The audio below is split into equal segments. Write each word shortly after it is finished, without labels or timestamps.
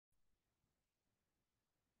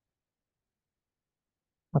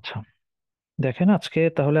আচ্ছা, দেখেন আজকে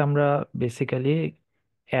তাহলে আমরা বেসিক্যালি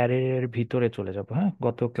অ্যারের ভিতরে চলে যাব। হ্যাঁ,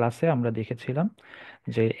 গত ক্লাসে আমরা দেখেছিলাম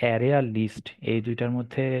যে অ্যারে আর লিস্ট এই দুইটার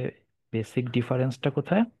মধ্যে বেসিক ডিফারেন্সটা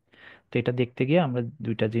কোথায়। তো এটা দেখতে গিয়ে আমরা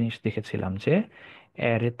দুইটা জিনিস দেখেছিলাম যে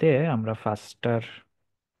অ্যারেতে আমরা ফাস্টার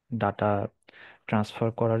ডাটা ট্রান্সফার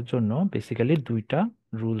করার জন্য বেসিক্যালি দুইটা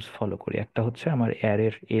রুলস ফলো করি। একটা হচ্ছে আমার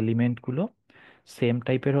অ্যারের এলিমেন্টগুলো সেম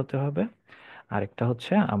টাইপের হতে হবে, আরেকটা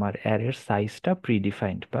হচ্ছে আমার অ্যারের সাইজটা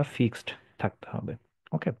প্রিডিফাইন্ড বা ফিক্সড থাকতে হবে।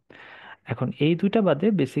 ওকে, এখন এই দুইটা বাদে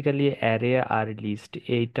বেসিক্যালি অ্যারে আর লিস্ট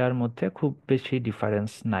এইটার মধ্যে খুব বেশি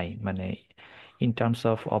ডিফারেন্স নাই, মানে ইন টার্মস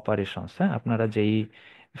অফ অপারেশনস। হ্যাঁ, আপনারা যেই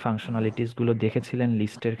ফাংশনালিটিসগুলো দেখেছিলেন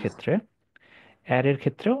লিস্টের ক্ষেত্রে, অ্যারের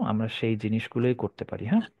ক্ষেত্রেও আমরা সেই জিনিসগুলোই করতে পারি।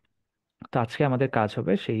 হ্যাঁ, তো আজকে আমাদের কাজ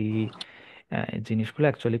হবে সেই জিনিসগুলো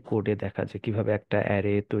অ্যাকচুয়ালি কোডে দেখা, যে কিভাবে একটা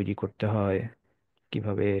অ্যারে তৈরি করতে হয়,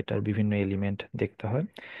 কিভাবে এটার বিভিন্ন এলিমেন্ট দেখতে হয়,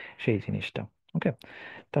 সেই জিনিসটা। ওকে,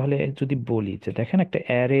 তাহলে যদি বলি যে দেখেন একটা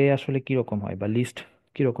অ্যারে আসলে কিরকম হয় বা লিস্ট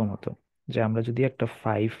কিরকম হতো, যে আমরা যদি একটা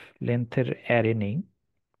 5 লেন্থের অ্যারে নেই,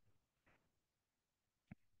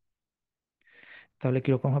 তাহলে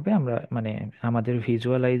কিরকম হবে, আমরা মানে আমাদের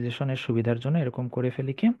ভিজুয়ালাইজেশনের সুবিধার জন্য এরকম করে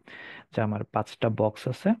ফেলি কি, যে আমার 5টা বক্স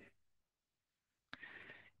আছে,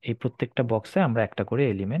 এই প্রত্যেকটা বক্সে আমরা একটা করে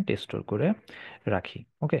এলিমেন্ট স্টোর করে রাখি।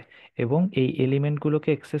 ওকে, এবং এই এলিমেন্টগুলোকে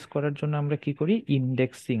অ্যাক্সেস করার জন্য আমরা কি করি,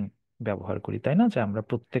 ইন্ডেক্সিং ব্যবহার করি, তাই না? যে আমরা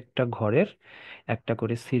প্রত্যেকটা ঘরের একটা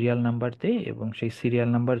করে সিরিয়াল নাম্বার দেই এবং সেই সিরিয়াল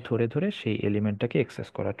নাম্বার ধরে ধরে সেই এলিমেন্টটাকে অ্যাক্সেস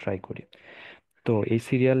করার ট্রাই করি। তো এই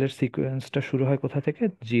সিরিয়ালের সিকোয়েন্সটা শুরু হয় কোথা থেকে,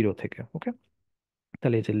 0 থেকে। ওকে,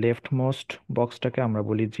 তাহলে এই যে লেফট মোস্ট বক্সটাকে আমরা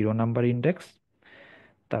বলি 0 নাম্বার ইন্ডেক্স,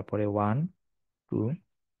 তারপরে 1 2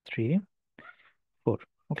 3 4।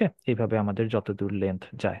 ওকে, এইভাবে আমাদের যত দূর লেন্থ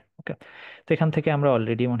যায়। ওকে, তো এখান থেকে আমরা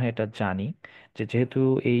অলরেডি মনে হয় এটা জানি যে যেহেতু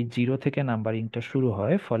এই 0 থেকে নাম্বারিংটা শুরু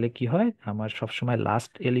হয়, ফলে কি হয়, আমার সবসময়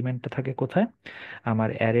লাস্ট এলিমেন্টটা থাকে কোথায়, আমার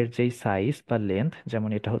অ্যারের যেই সাইজ বা লেন্থ, যেমন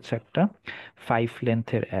এটা হচ্ছে একটা 5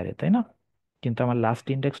 লেন্থের অ্যারে, তাই না? কিন্তু আমার লাস্ট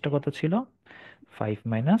ইন্ডেক্সটা কত ছিল, 5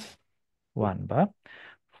 - 1 বা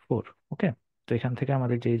 4। ওকে, তো এখান থেকে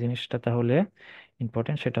আমাদের যে জিনিসটা তাহলে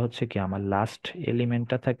ইম্পর্টেন্ট, সেটা হচ্ছে কি, আমার লাস্ট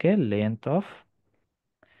এলিমেন্টটা থাকে লেন্থ অফ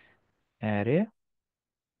অ্যারে।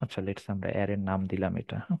 আচ্ছা, লেটস আমরা অ্যারের নাম দিলাম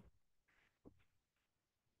এটা,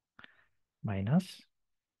 -1।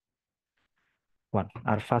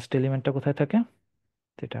 আর ফার্স্ট এলিমেন্টটা কোথায় থাকে,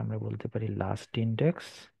 সেটা আমরা বলতে পারি লাস্ট ইন্ডেক্স,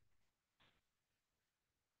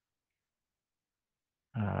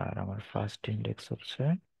 আর আমার ফার্স্ট ইন্ডেক্স হচ্ছে,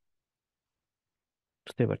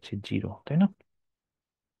 বুঝতে পারছি, 0, তাই না?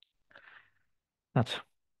 আচ্ছা,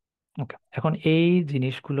 ওকে, এখন এই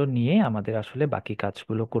জিনিসগুলো নিয়ে আমাদের আসলে বাকি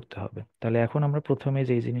কাজগুলো করতে হবে। তাহলে এখন আমরা প্রথমে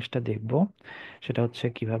যে জিনিসটা দেখব, সেটা হচ্ছে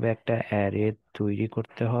কিভাবে একটা অ্যারে তৈরি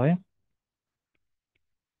করতে হয়,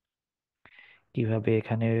 কিভাবে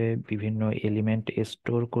এখানে বিভিন্ন এলিমেন্ট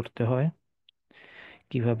স্টোর করতে হয়,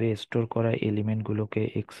 কিভাবে স্টোর করা এলিমেন্টগুলোকে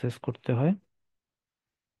এক্সেস করতে হয়।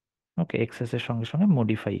 ওকে, এক্সেসের সঙ্গে সঙ্গে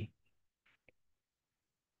মডিফাই।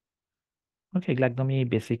 ওকে, এগুলো একদমই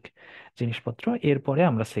বেসিক জিনিসপত্র। এরপরে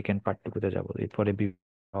আমরা সেকেন্ড পার্টটুকুতে যাব, এরপরে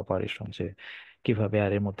অপারেশন, যে কিভাবে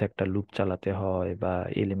আর এর মধ্যে একটা লুপ চালাতে হয় বা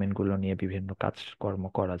এলিমেন্ট গুলো নিয়ে বিভিন্ন কাজকর্ম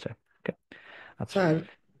করা যায়। ওকে, আচ্ছা। স্যার,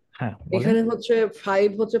 হ্যাঁ, বলেন। এখানে হচ্ছে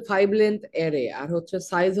ফাইভ লেন্থ অ্যারে আর হচ্ছে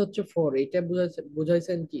সাইজ হচ্ছে 4, এটা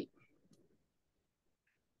বুঝাইছেন কি?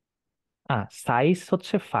 সাইজ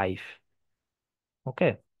হচ্ছে 5। ওকে,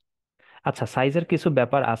 আচ্ছা, সাইজের কিছু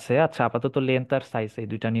ব্যাপার আছে। আচ্ছা, আপাতত লেন্থ আর সাইজ এই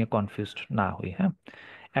দুইটা নিয়ে কনফিউজড না হই। হ্যাঁ,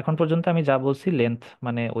 এখন পর্যন্ত আমি যা বলছি, লেন্থ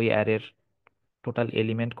মানে ওই অ্যারের টোটাল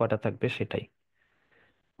এলিমেন্ট কটা থাকবে সেটাই।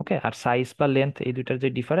 ওকে, আর সাইজ বা লেন্থ এই দুইটার যে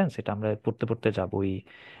ডিফারেন্স, এটা আমরা পড়তে পড়তে যাবো। ওই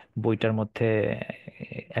বইটার মধ্যে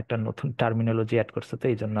একটা নতুন টার্মিনোলজি অ্যাড করছে, তো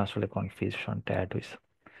এই জন্য আসলে কনফিউশনটা অ্যাড হয়েছে।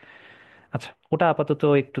 আচ্ছা, ওটা আপাতত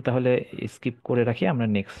একটু তাহলে স্কিপ করে রাখি, আমরা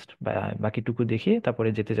নেক্সট বাকিটুকু দেখি, তারপরে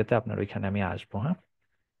যেতে যেতে আপনার ওইখানে আমি আসবো। হ্যাঁ,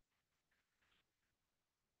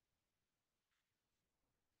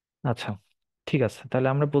 আচ্ছা, ঠিক আছে। তাহলে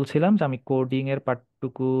আমরা বলছিলাম যে আমি কোডিং এর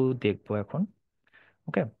পার্টটুকু দেখবো এখন।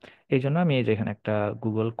 ওকে, এই জন্য আমি এই যে এখানে একটা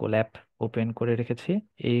গুগল কোল্যাপ ওপেন করে রেখেছি।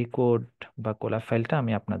 এই কোড বা কোল্যাপ ফাইলটা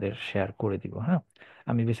আমি আপনাদের শেয়ার করে দিব। হ্যাঁ,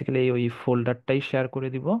 আমি বেসিক্যালি ওই ফোল্ডারটাই শেয়ার করে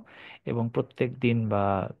দিব, এবং প্রত্যেক দিন বা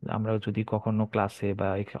আমরা যদি কখনো ক্লাসে বা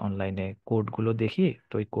অনলাইনে কোডগুলো দেখি,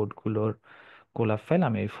 তো ওই কোডগুলোর কোল্যাপ ফাইল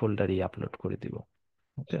আমি ওই ফোল্ডারেই আপলোড করে দিব।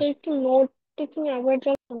 ওকে, সে একটু নোট টেকিং আবার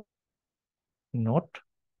যখন নোট।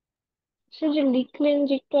 সে যে লিখলেন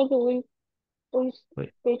যে একটু আগে ওই ওই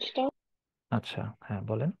পেজটা। আচ্ছা, হ্যাঁ,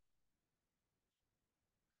 বলেন।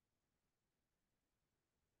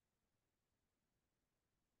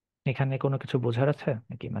 এখানে কোনো কিছু বোঝার আছে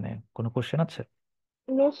নাকি, মানে কোনো কোশ্চেন আছে?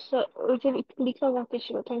 নো স্যার, ওই যে লিখা বাকি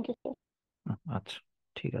ছিল। Thank you sir. আচ্ছা,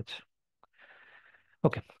 ঠিক আছে।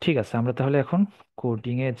 ওকে, ঠিক আছে, আমরা তাহলে এখন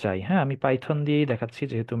কোডিং এ যাই। হ্যাঁ, আমি পাইথন দিয়েই দেখাচ্ছি,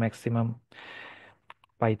 যেহেতু ম্যাক্সিমাম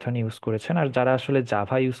পাইথন ইউজ করেছেন, আর যারা আসলে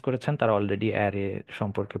জাভা ইউজ করেছেন তারা অলরেডি অ্যারে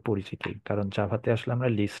সম্পর্কে পরিচিতই, কারণ জাভাতে আসলে আমরা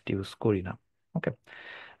লিস্ট ইউজ করি না। ওকে।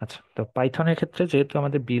 আচ্ছা, তো পাইথনের ক্ষেত্রে যেহেতু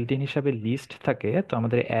আমাদের বিল্ট ইন হিসাবে লিস্ট থাকে, তো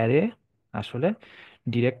আমাদের অ্যারে আসলে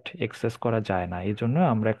ডিরেক্ট অ্যাক্সেস করা যায় না। এই জন্য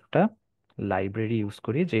আমরা একটা লাইব্রেরি ইউজ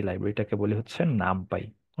করি, যে লাইব্রেরিটাকে বলে হচ্ছে নামপাই।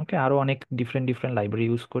 ওকে, আরো অনেক ডিফারেন্ট ডিফারেন্ট লাইব্রেরি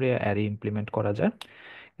ইউজ করে অ্যারে ইমপ্লিমেন্ট করা যায়,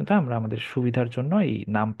 কিন্তু আমরা আমাদের সুবিধার জন্য এই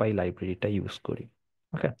নামপাই লাইব্রেরিটা ইউজ করি।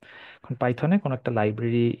 ওকে। এখন পাইথনে কোনো একটা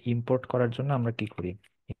লাইব্রেরি ইম্পোর্ট করার জন্য আমরা কি করি,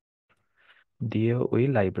 দিয়ে ওই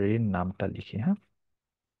লাইব্রেরির নামটা লিখি। হ্যাঁ,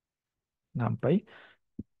 নামপাই।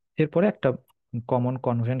 এরপরে একটা কমন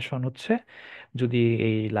কনভেনশন হচ্ছে, যদি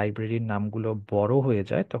এই লাইব্রেরির নামগুলো বড় হয়ে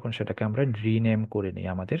যায় তখন সেটাকে আমরা রিনেম করে নিই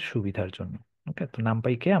আমাদের সুবিধার জন্য। ওকে, তো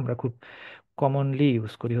নামপাইকে আমরা খুব কমনলি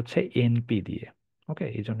ইউজ করি হচ্ছে এনপি দিয়ে। ওকে,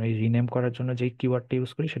 এই জন্য এই রিনেম করার জন্য যে কিওয়ার্ডটা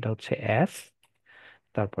ইউজ করি সেটা হচ্ছে অ্যাস,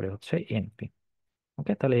 তারপরে হচ্ছে এনপি।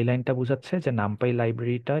 ওকে, তাহলে এই লাইনটা বোঝাচ্ছে যে নামপাই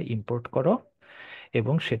লাইব্রেরিটা ইম্পোর্ট করো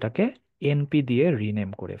এবং সেটাকে এনপি দিয়ে রিনেম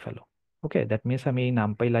করে ফেলো। ওকে, দ্যাট মিনস আমি এই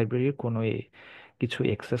নামপাই লাইব্রেরির কোনো কিছু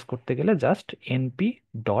অ্যাক্সেস করতে গেলে জাস্ট এনপি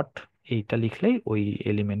ডট এইটা লিখলেই ওই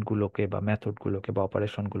এলিমেন্টগুলোকে বা মেথডগুলোকে বা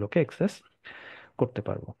অপারেশনগুলোকে অ্যাক্সেস করতে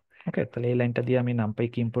পারবো। ওকে, তাহলে এই লাইনটা দিয়ে আমি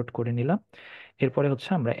নামপাইকে ইম্পোর্ট করে নিলাম। এরপরে হচ্ছে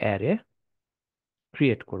আমরা অ্যারে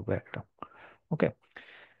ক্রিয়েট করব একটা। ওকে,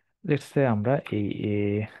 লেটস সে আমরা এই এ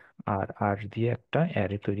আর আর দিয়ে একটা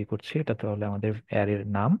অ্যারে তৈরি করছি, এটা তাহলে আমাদের অ্যারের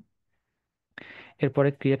নাম। এরপরে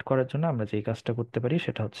ক্রিয়েট করার জন্য আমরা যেই কাজটা করতে পারি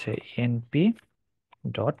সেটা হচ্ছে এনপি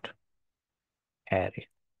ডট অ্যারে,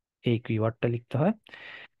 এই কিওয়ার্ডটা লিখতে হয়।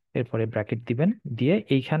 এরপরে ব্র্যাকেট দিবেন, দিয়ে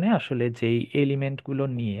এইখানে আসলে যেই এলিমেন্টগুলো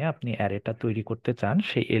নিয়ে আপনি অ্যারেটা তৈরি করতে চান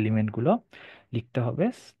সেই এলিমেন্টগুলো লিখতে হবে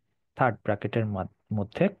থার্ড ব্র্যাকেটের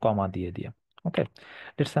মধ্যে কমা দিয়ে দিয়ে। ওকে,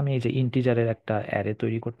 লেটস আমি এই যে ইন্টিজারের একটা অ্যারে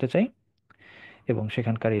তৈরি করতে চাই, এবং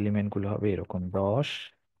সেখানকার এলিমেন্টগুলো হবে এরকম 10,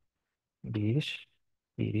 20,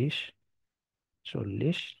 30,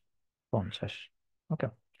 40, 50। ওকে।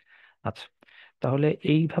 আচ্ছা, তাহলে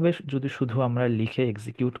এইভাবে যদি শুধু আমরা লিখে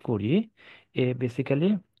এক্সিকিউট করি, এ বেসিক্যালি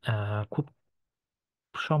খুব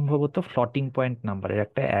সম্ভবত ফ্লোটিং পয়েন্ট নাম্বারের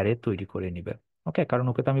একটা অ্যারে তৈরি করে নিবে। ওকে, কারণ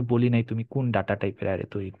ওকে তো আমি বলি নাই তুমি কোন ডাটা টাইপের অ্যারে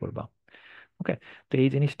তৈরি করবা। ওকে, তো এই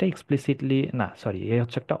জিনিসটা এক্সপ্লিসিটলি না, সরি, এ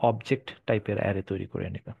হচ্ছে একটা অবজেক্ট টাইপের অ্যারে তৈরি করে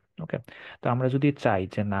নেবে। ওকে, তো আমরা যদি চাই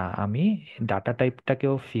যে না, আমি ডাটা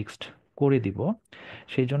টাইপটাকেও ফিক্সড করে দিব,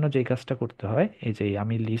 সেই জন্য যেই কাজটা করতে হয়, এই যে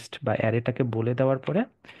আমি লিস্ট বা অ্যারেটাকে বলে দেওয়ার পরে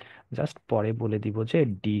জাস্ট পরে বলে দিব যে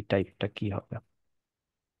ডি টাইপটা কি হবে।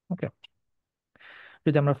 ওকে,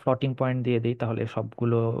 যদি আমরা ফ্লোটিং পয়েন্ট দিয়ে দিই তাহলে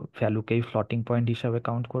সবগুলো ভ্যালুকেই ফ্লোটিং পয়েন্ট হিসাবে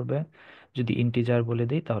কাউন্ট করবে, যদি ইন্টিজার বলে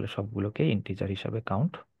দিই তাহলে সবগুলোকে ইন্টিজার হিসাবে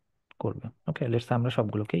কাউন্ট করবে। ওকে, লেটস আমরা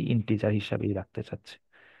সবগুলোকে ইন্টিজার হিসাবেই রাখতে চাচ্ছি।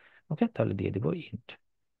 ওকে, তাহলে দিয়ে দিব ইন্ট।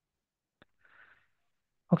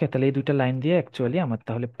 ওকে, তাহলে এই দুইটা লাইন দিয়ে অ্যাকচুয়ালি আমার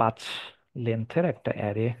তাহলে 5 লেন্থের একটা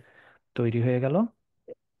অ্যারে তৈরি হয়ে গেল।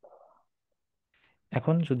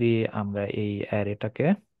 এখন যদি আমরা এই অ্যারেটাকে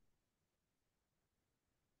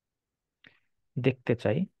দেখতে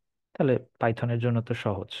চাই, তাহলে পাইথনের জন্য তো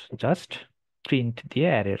সহজ, জাস্ট প্রিন্ট দিয়ে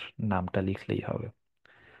অ্যারের নামটা লিখলেই হবে।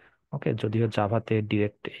 ওকে, যদিও জাভাতে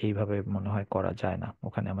ডিরেক্ট এইভাবে মনে হয় করা যায় না,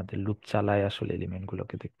 ওখানে আমাদের লুপ চালায় আসলে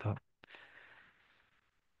এলিমেন্টগুলোকে দেখতে হবে।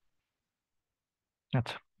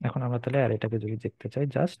 আচ্ছা, এখন আমরা তাহলে অ্যারেটাকে যদি দেখতে চাই,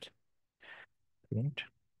 জাস্ট প্রিন্ট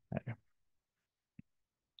অ্যারে।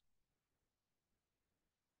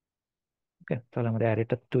 ওকে, তাহলে আমাদের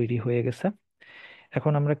অ্যারেটা তৈরি হয়ে গেছে।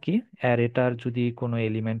 এখন আমরা কি, অ্যারেটার যদি কোনো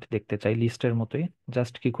এলিমেন্ট দেখতে চাই লিস্টের মতোই,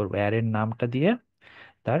 জাস্ট কি করব, অ্যারের নামটা দিয়ে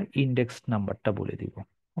তার ইন্ডেক্স নাম্বারটা বলে দিব।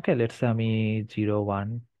 ওকে, লেটস আমি 0, 1,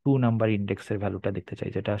 2 নাম্বার ইন্ডেক্সের ভ্যালুটা দেখতে চাই,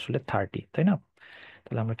 যেটা আসলে 30, তাই না?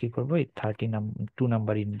 তাহলে আমরা কি করব, এই 2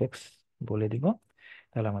 নাম্বার ইন্ডেক্স বলে দিব,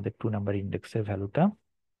 তাহলে আমাদের 2 নাম্বার ইন্ডেক্সের ভ্যালুটা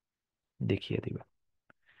দেখিয়ে দিবে।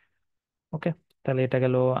 ওকে, তাহলে এটা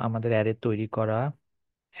গেল আমাদের অ্যারে তৈরি করা,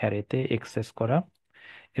 অ্যারেতে এক্সেস করা।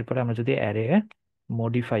 এরপরে আমরা যদি অ্যারে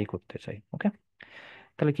মডিফাই করতে চাই, ওকে,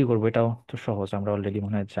 তাহলে কি করবো, এটাও তো সহজ, আমরা অলরেডি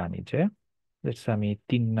মনে হয় জানি যে আমি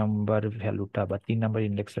 3 নাম্বার ভ্যালুটা বা 3 নাম্বার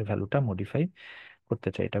ইন্ডেক্সের ভ্যালুটা মডিফাই করতে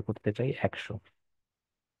চাই, এটা করতে চাই 100।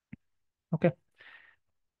 ওকে,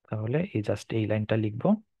 তাহলে এই জাস্ট এই লাইনটা লিখবো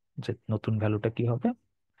যে নতুন ভ্যালুটা কি হবে,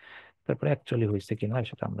 তারপরে অ্যাকচুয়ালি হয়েছে কিনা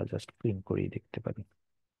সেটা আমরা জাস্ট প্রিন্ট করেই দেখতে পারি।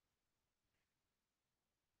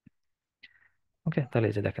 ওকে, তাহলে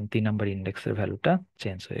এই যে দেখেন 3 নাম্বার ইন্ডেক্সের ভ্যালুটা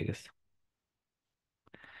চেঞ্জ হয়ে গেছে।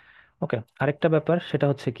 ওকে, আরেকটা ব্যাপার সেটা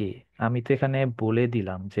হচ্ছে কি, আমি তো এখানে বলে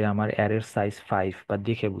দিলাম যে আমার অ্যারের সাইজ 5, বা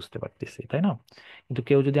দেখে বুঝতে পারতেছি, তাই না? কিন্তু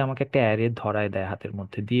কেউ যদি আমাকে একটা অ্যারে ধরায় দেয় হাতের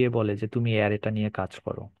মধ্যে দিয়ে বলে যে তুমি অ্যারেটা নিয়ে কাজ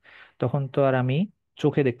করো, তখন তো আর আমি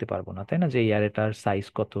চোখে দেখতে পারবো না, তাই না, যে এই অ্যারেটার সাইজ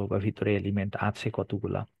কত বা ভিতরে এলিমেন্ট আছে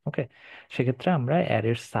কতগুলা। ওকে, সেক্ষেত্রে আমরা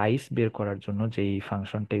অ্যারের সাইজ বের করার জন্য যেই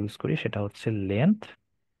ফাংশনটা ইউজ করি সেটা হচ্ছে লেন্থ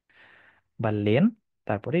বা লেন,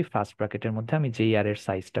 তারপরে এই ফার্স্ট ব্র্যাকেটের মধ্যে আমি যেই অ্যারের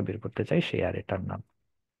সাইজটা বের করতে চাই সেই অ্যারেটার নাম।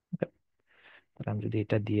 Okay? তাহলে আমি যদি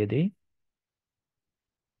এটা দিয়ে দিই,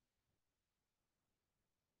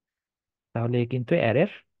 তাহলে এ কিন্তু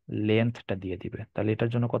অ্যারের লেন্থটা দিয়ে দিবে। তাহলে এটার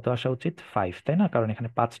জন্য কত আসা উচিত? 5, তাই না, কারণ এখানে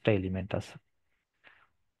 5টা এলিমেন্ট আছে।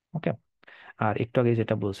 ওকে, আর একটু আগে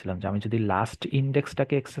যেটা বলছিলাম যে আমি যদি লাস্ট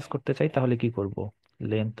ইন্ডেক্সটাকে অ্যাক্সেস করতে চাই তাহলে কি করব?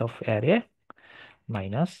 Length of array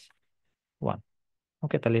minus 1।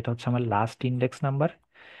 ওকে, তাহলে এটা হচ্ছে আমার লাস্ট ইন্ডেক্স নাম্বার।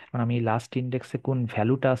 কারণ আমি লাস্ট ইন্ডেক্সে কোন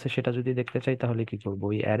ভ্যালুটা আছে সেটা যদি দেখতে চাই তাহলে কি করব?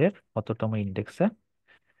 ওই অ্যারের কততম ইন্ডেক্সে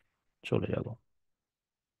চলে যাব।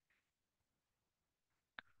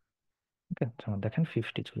 ওকে, যেমন দেখেন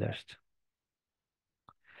 50 চলে আসছে।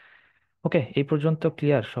 ওকে, এই পর্যন্ত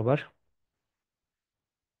ক্লিয়ার সবার?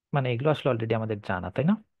 মানে এগুলো আসলে অলরেডি আমাদের জানা, তাই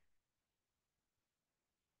না?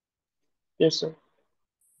 Yes sir.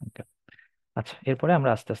 Okay. আচ্ছা, এরপরে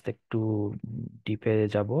আমরা আস্তে আস্তে একটু ডিপে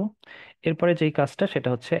যাব। এরপরে যেই কাজটা সেটা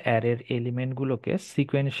হচ্ছে অ্যারের এলিমেন্ট গুলোকে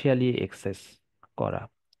সিকোয়েন্সিয়ালি এক্সেস করা।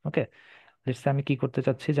 ওকে, লেটস আমি কি করতে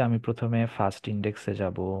চাচ্ছি যে আমি প্রথমে ফার্স্ট ইন্ডেক্সে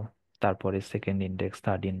যাব, তারপরে second index,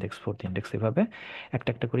 third index, fourth index, এভাবে একটা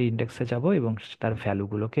একটা করে ইন্ডেক্সে যাব এবং তার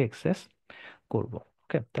ভ্যালুগুলোকে এক্সেস করব।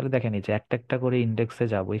 ওকে, তাহলে দেখেন এই যে একটা একটা করে ইন্ডেক্সে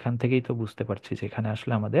যাব, এখান থেকেই তো বুঝতে পারছি যে এখানে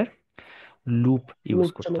আসলে আমাদের লুপ ইউজ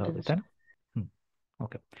লুপ করতে চালাতে হবে, গেছে। তাই না? হুম।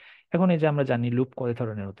 ওকে, এখন এই যে আমরা জানি লুপ কয়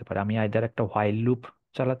ধরনের হতে পারে, আমি আইদার একটা হোয়াইল লুপ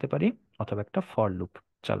চালাতে পারি অথবা একটা ফর লুপ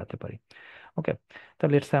চালাতে পারি। ওকে,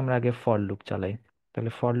 তাহলে লেটস আমরা আগে ফর লুপ চালাই।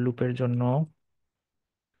 তাহলে ফর লুপের জন্য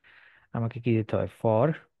আমাকে কি দিতে হয়? ফর,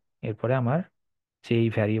 এরপরে আমার যেই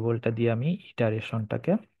ভ্যারিয়েবলটা দিয়ে আমি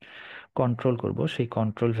ইটারেশনটাকে কন্ট্রোল করব সেই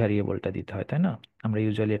কন্ট্রোল ভ্যারিয়েবলটা দিতে হয়, তাই না? আমরা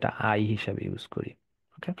ইউজুয়ালি এটা আই হিসাবে ইউজ করি।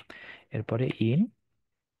 ওকে, এরপরে ইন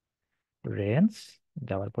রেঞ্জ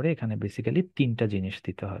যাওয়ার পরে এখানে বেসিক্যালি তিনটা জিনিস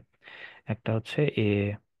দিতে হয়। একটা হচ্ছে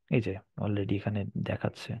এই যে অলরেডি এখানে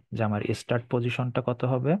দেখাচ্ছে যে আমার স্টার্ট পজিশনটা কত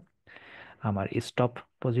হবে, আমার স্টপ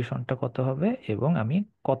পজিশনটা কত হবে, এবং আমি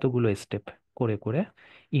কতগুলো স্টেপ করে করে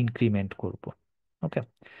ইনক্রিমেন্ট করব। ওকে,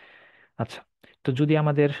 আচ্ছা, তো যদি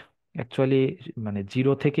আমাদের অ্যাকচুয়ালি মানে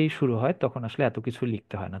জিরো থেকেই শুরু হয় তখন আসলে এত কিছু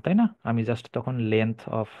লিখতে হয় না, তাই না? আমি জাস্ট তখন লেন্থ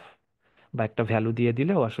অফ বা একটা ভ্যালু দিয়ে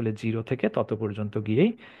দিলেও আসলে জিরো থেকে তত পর্যন্ত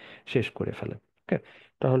গিয়েই শেষ করে ফেলে। ওকে,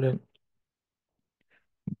 তাহলে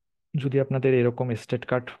যদি আপনাদের এরকম স্টেট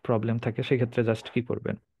কার্ড প্রবলেম থাকে সেক্ষেত্রে জাস্ট কি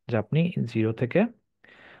করবেন, যে আপনি 0 থেকে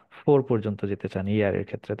 4 পর্যন্ত যেতে চান ইয়ারের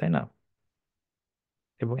ক্ষেত্রে, তাই না,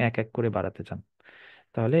 এবং এক এক করে বাড়াতে চান,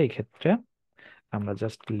 তাহলে এই ক্ষেত্রে আমরা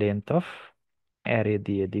জাস্ট লেন্থ অফ অ্যারে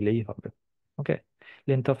দিয়ে দিলেই হবে। ওকে,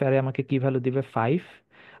 লেন্থ অফ অ্যারে আমাকে কি ভ্যালু দিবে? 5।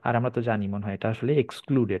 আর আমরা তো জানি মনে হয় এটা আসলে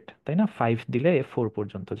এক্সক্লুডেড, তাই না? 5 দিলে 4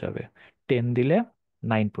 পর্যন্ত যাবে, 10 দিলে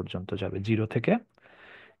 9 পর্যন্ত যাবে, জিরো থেকে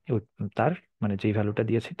ওই তার মানে যেই ভ্যালুটা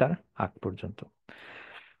দিয়েছি তার আগ পর্যন্ত।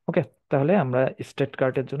 ওকে, তাহলে আমরা স্টেট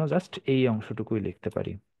কার্টের জন্য জাস্ট এই অংশটুকুই লিখতে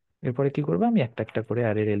পারি। এরপরে কি করবো? আমি একটা একটা করে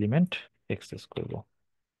অ্যারের এলিমেন্ট এক্সেস করব।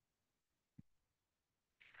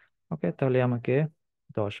 ওকে, তাহলে আমাকে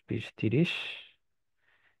 10, 20, 30,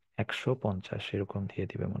 150 এরকম দিয়ে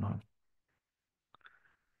দিবে মনে হয়।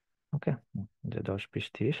 ওকে, যে 10, 20,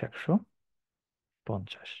 30,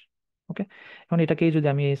 150। ওকে, এখন এটাকেই যদি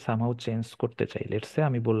আমি সামহাউ চেঞ্জ করতে চাই, লেটস সে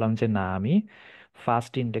আমি বললাম যে না, আমি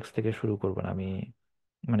ফার্স্ট ইন্ডেক্স থেকে শুরু করব না, আমি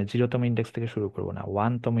মানে 0তম ইন্ডেক্স থেকে শুরু করব না,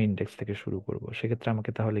 1তম ইন্ডেক্স থেকে শুরু করব, সেক্ষেত্রে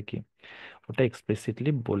আমাকে তাহলে কি ওটা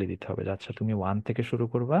এক্সপ্লিসিটলি বলে দিতে হবে যে আচ্ছা তুমি 1 থেকে শুরু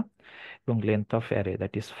করবা এবং length of array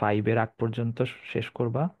that is 5-এর আগ পর্যন্ত শেষ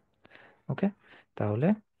করবা। ওকে, তাহলে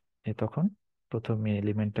তখন প্রথম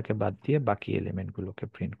এলিমেন্টটাকে বাদ দিয়ে বাকি এলিমেন্টগুলোকে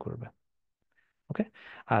প্রিন্ট করবে। ওকে,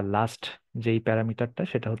 আর লাস্ট যেই প্যারামিটারটা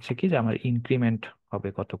সেটা হচ্ছে কি যে আমার ইনক্রিমেন্ট হবে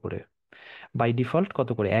কত করে, বাই ডিফল্ট কত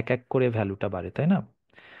করে, এক এক করে ভ্যালুটা বাড়ে, তাই না?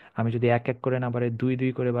 আমি যদি এক এক করে না বাড়ে 2 2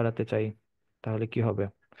 করে বাড়াতে চাই তাহলে কি হবে?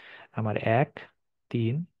 আমার 1,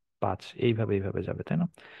 3, 5 এইভাবে এইভাবে যাবে, তাই না?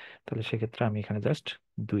 তাহলে সেক্ষেত্রে আমি এখানে জাস্ট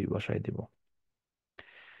 2 বসাই দিব।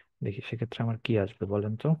 দেখি সেক্ষেত্রে আমার কি আসবে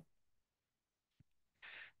বলেন তো?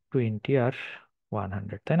 20 আর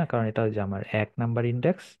 100, তাই না, কারণ এটা ওই যে আমার 1 নাম্বার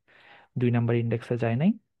ইন্ডেক্স, 2 নাম্বার ইন্ডেক্সে যায়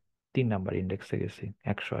নাই, 3 নাম্বার ইন্ডেক্সে গেছি,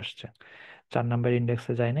 100 আসছে। 4 নাম্বার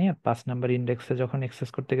ইন্ডেক্সে যায় নাই, আর 5 নাম্বার ইন্ডেক্সে যখন এক্সেস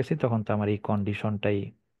করতে গেছি তখন তো আমার এই কন্ডিশনটাই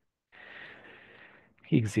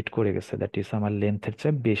এক্সিট করে গেছে, দ্যাট ইজ আমার লেন্থের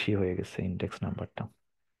চেয়ে বেশি হয়ে গেছে ইন্ডেক্স নাম্বারটা,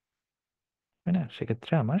 তাই না?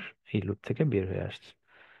 সেক্ষেত্রে আমার এই লুপ থেকে বের হয়ে আসছে।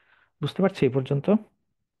 বুঝতে পারছি এই পর্যন্ত?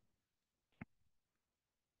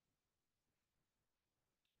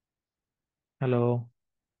 Hello?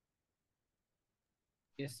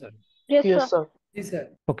 Yes sir. Yes yes sir. Sir. জি স্যার।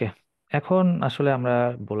 ওকে, এখন আসলে আমরা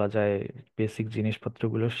বলা যায় বেসিক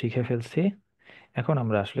জিনিসপত্রগুলো শিখে ফেলছি। এখন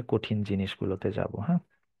আমরা আসলে কঠিন জিনিসগুলোতে যাব, হ্যাঁ।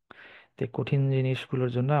 তো এই কঠিন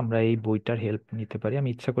জিনিসগুলোর জন্য আমরা এই বইটার হেল্প নিতে পারি। আমি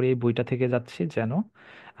ইচ্ছা করে এই বইটা থেকে যাচ্ছি যেন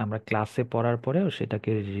আমরা ক্লাসে পড়ার পরেও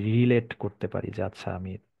সেটাকে রিলেট করতে পারি, যে আচ্ছা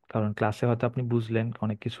আমি, কারণ ক্লাসে হয়তো আপনি বুঝলেন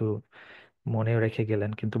অনেক কিছু, মনেও রেখে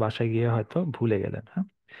গেলেন, কিন্তু বাসায় গিয়ে হয়তো ভুলে গেলেন, হ্যাঁ।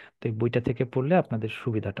 তো এই বইটা থেকে পড়লে আপনাদের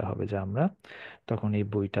সুবিধাটা হবে যে আমরা তখন এই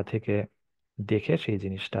বইটা থেকে দেখে সেই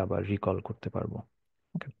জিনিসটা আবার রিকল করতে পারবো।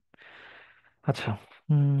 ওকে, আচ্ছা।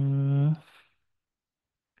 উম,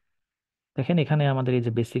 দেখেন এখানে আমাদের এই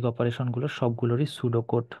যে বেসিক অপারেশনগুলো সবগুলোরই সুডো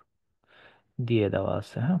কোড দিয়ে দেওয়া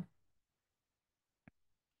আছে, হ্যাঁ।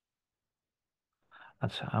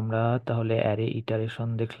 আচ্ছা, আমরা তাহলে অ্যারে ইটারেশন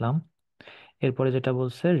দেখলাম। এরপরে যেটা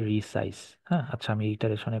বলছে রিসাইজ। হ্যাঁ, আচ্ছা আমি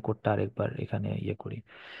ইটারেশনের কোডটা আরেকবার এখানে ইয়ে করি।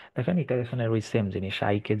 দেখেন ইটারেশনের ওই সেম জিনিস,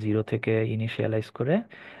 আই কে 0 থেকে ইনিশিয়ালাইজ করে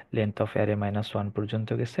লেন্থ অফ অ্যারে -1 পর্যন্ত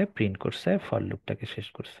গেছে, প্রিন্ট করছে, ফর লুপটাকে শেষ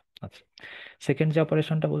করছে। আচ্ছা, সেকেন্ড যে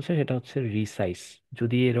অপারেশনটা বলছে সেটা হচ্ছে রিসাইজ।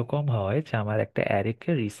 যদি এরকম হয় যে আমার একটা অ্যারেকে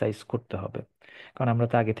রিসাইজ করতে হবে, কারণ আমরা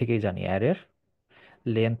তো আগে থেকেই জানি অ্যারের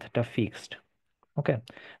লেন্থটা ফিক্সড। ওকে,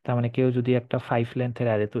 তার মানে কেউ যদি একটা 5 লেন্থের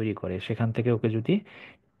অ্যারে তৈরি করে, সেখান থেকে ওকে যদি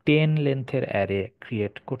 10 লেন্থের অ্যারে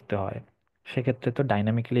ক্রিয়েট করতে হয়, সেক্ষেত্রে তো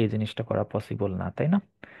ডাইনামিক্যালি এই জিনিসটা করা পসিবল না, তাই না?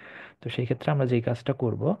 তো সেই ক্ষেত্রে আমরা যেই কাজটা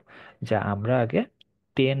করব, যে আমরা আগে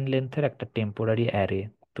 10 লেন্থের একটা টেম্পোরারি অ্যারে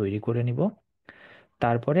তৈরি করে নিব,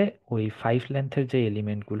 তারপরে ওই 5 লেন্থের যে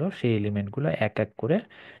এলিমেন্টগুলো, সেই এলিমেন্টগুলো এক এক করে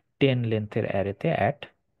 10 লেন্থের অ্যারেতে অ্যাড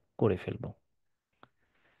করে ফেলবো।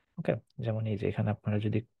 ওকে, যেমন এই যে এখানে আপনারা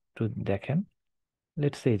যদি একটু দেখেন,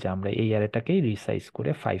 লেটস সে যে আমরা এই অ্যারেটাকেই রিসাইজ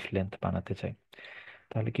করে 5 লেন্থ বানাতে চাই,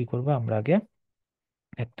 তাহলে কি করব, আমরা আগে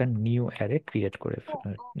একটা নিউ অ্যারে ক্রিয়েট করে,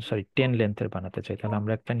 সরি 10 লেন্থের বানাতে চাই, তাহলে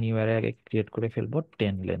আমরা একটা নিউ অ্যারে আগে ক্রিয়েট করে ফেলবো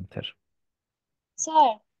 10 লেন্থের।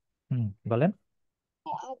 স্যার, হুম, বলেন।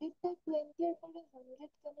 আগেরটা 20 এর পরে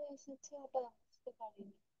 100 কেন এসেছে ওটা বুঝতে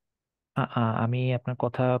পারিনি। আমি আপনার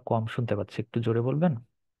কথা কম শুনতে পাচ্ছি, একটু জোরে বলবেন?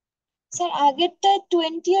 স্যার, আগেরটা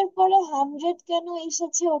 20 এর পরে 100 কেন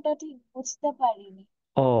এসেছে ওটা ঠিক বুঝতে পারিনি।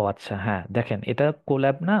 ও আচ্ছা, হ্যাঁ দেখেন এটা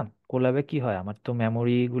কোল্যাব না। কোল্যাবে কি হয়, আমার তো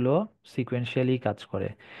মেমোরি গুলো সিকোয়েন্সিয়ালি কাজ করে।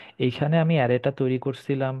 এইখানে আমি অ্যারেটা তৈরি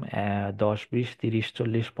করছিলাম 10 20 30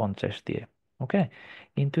 40 50 দিয়ে। ওকে,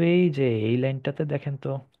 কিন্তু এই যে এই লাইনটাতে দেখেন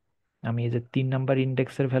তো, আমি এই যে 3 নাম্বার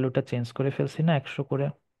ইন্ডেক্সের ভ্যালুটা চেঞ্জ করে ফেলছি না 100 করে।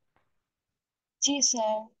 জি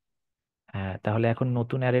স্যার। হ্যাঁ, তাহলে এখন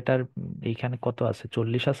নতুন অ্যারেটার এইখানে কত আছে,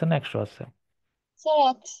 40 আছে না 100 আছে? স্যার,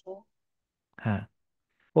 100। হ্যাঁ।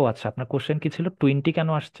 ও আচ্ছা, আপনার কোশ্চেন কি ছিল, 20 কেন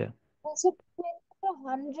আসছে? বলছে 20 পরে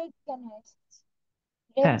 100 কেন এসেছে,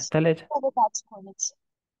 হ্যাঁ, রেঞ্জটা তাহলে কিভাবে কাজ করেছে।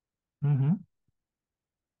 হুম হুম,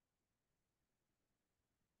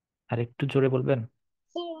 আর একটু জোরে বলবেন?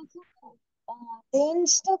 স্যার, এখানে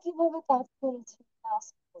রেঞ্জটা কিভাবে কাজ করেছে কাজ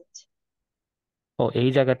করছে। ও এই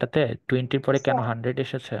জায়গাটাতে 20-র জি পরে কেন স্যার। 100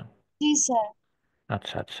 এসেছে? জি স্যার।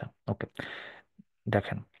 আচ্ছা আচ্ছা, ওকে।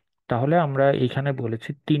 দেখেন, তাহলে আমরা এইখানে বলেছি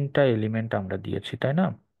তিনটা এলিমেন্ট আমরা দিয়েছি, তাই না?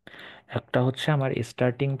 একটা হচ্ছে আমার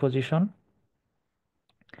স্টার্টিং পজিশন,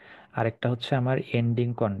 আরেকটা হচ্ছে আমার এন্ডিং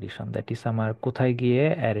কন্ডিশন, দ্যাট ইজ আমার কোথায় গিয়ে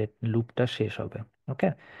অ্যারে লুপটা শেষ হবে। ওকে,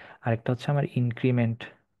 আরেকটা হচ্ছে আমার ইনক্রিমেন্ট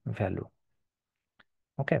ভ্যালু।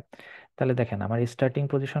 ওকে, তাহলে দেখেন আমার স্টার্টিং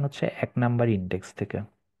পজিশন হচ্ছে 1 নাম্বার ইন্ডেক্স থেকে।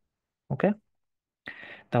 ওকে,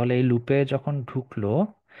 তাহলে এই লুপে যখন ঢুকলো,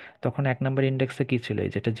 তখন 1 নাম্বার ইন্ডেক্সে কি ছিল,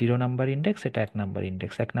 এই যেটা 0 নাম্বার ইন্ডেক্স, এটা 1 নাম্বার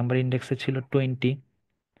ইন্ডেক্স, 1 নাম্বার ইন্ডেক্সে ছিল 20।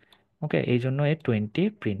 ওকে, এই জন্য এ 20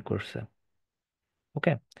 প্রিন্ট করছে।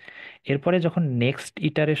 ওকে, এরপরে যখন নেক্সট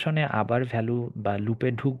ইটারেশনে আবার ভ্যালু বা লুপে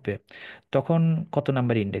ঢুকবে, তখন কত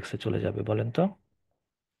নাম্বার ইন্ডেক্সে চলে যাবে বলেন তো?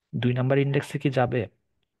 2 নাম্বার ইন্ডেক্সে কি যাবে?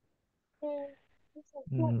 হুম, জি স্যার,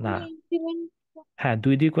 তো না। ওই ইনক্রিমেন্ট। হ্যাঁ,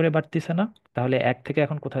 2 2 করে বাড়তিছে না? তাহলে 1 থেকে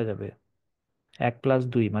এখন কোথায় যাবে? 1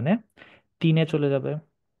 + 2 মানে 3-এ চলে যাবে।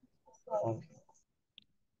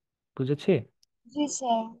 বুঝেছি? জি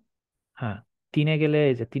স্যার। হ্যাঁ, 3-এ গেলে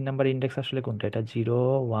এই যে 3 নাম্বার ইন্ডেক্স আসলে কোনটা, এটা 0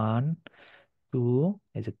 1 2,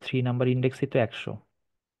 এই যে 3 নাম্বার ইন্ডেক্সই তো 100।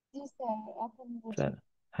 জি স্যার, এখন স্যার, বুঝলাম।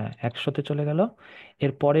 হ্যাঁ 100-তে চলে গেল।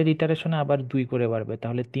 এর পরের ইটারেশনে আবার 2 করে বাড়বে,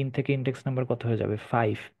 তাহলে 3 থেকে ইন্ডেক্স নাম্বার কত হয়ে যাবে,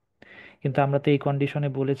 5। কিন্তু আমরা তো এই কন্ডিশনে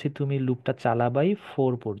বলেছি তুমি লুপটা চালাবাই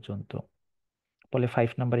 4 পর্যন্ত, ফলে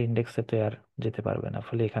 5 নাম্বার ইন্ডেক্সে তো আর যেতে পারবে না,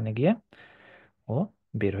 ফলে এখানে গিয়ে ও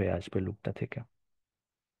বের হয়ে আসবে লুপটা থেকে।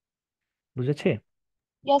 বুঝেছি?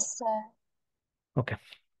 Yes sir. ওকে,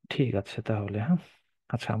 ঠিক আছে তাহলে, হ্যাঁ।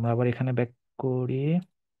 আচ্ছা, আমরা আবার এখানে ব্যাক করি।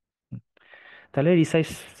 তাহলে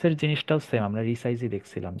রিসাইজের জিনিসটাও সেম, আমরা রিসাইজই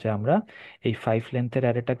দেখছিলাম যে আমরা এই 5 লেন্থের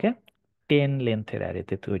অ্যারেটাকে 10 লেন্থের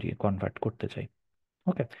অ্যারেতে কনভার্ট করতে চাই।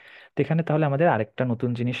 ওকে, তো এখানে তাহলে আমাদের আরেকটা নতুন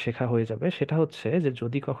জিনিস শেখা হয়ে যাবে, সেটা হচ্ছে যে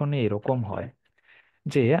যদি কখনো এরকম হয়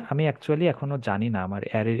যে আমি অ্যাকচুয়ালি এখনো জানি না আমার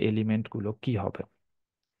অ্যারের এলিমেন্টগুলো কি হবে।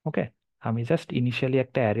 ওকে, আমি জাস্ট ইনিশিয়ালি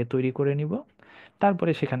একটা অ্যারে তৈরি করে নিব,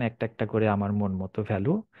 তারপরে সেখানে একটা একটা করে আমার মন মতো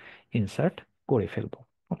ভ্যালু ইনসার্ট করে ফেলবো।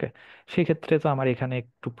 ওকে, সেক্ষেত্রে তো আমার এখানে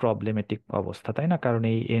একটু প্রবলেমেটিক অবস্থা, তাই না? কারণ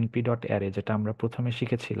এই এনপি ডট অ্যারে যেটা আমরা প্রথমে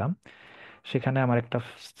শিখেছিলাম, সেখানে আমার একটা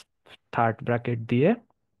থার্ড ব্র্যাকেট দিয়ে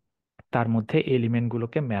তার মধ্যে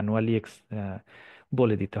এলিমেন্টগুলোকে ম্যানুয়ালি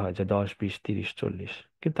বলে দিতে হয় যে 10 20 30 40।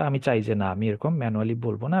 কিন্তু আমি চাই যে না, আমি এরকম ম্যানুয়ালি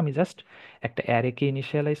বলবো না, আমি জাস্ট একটা অ্যারেকে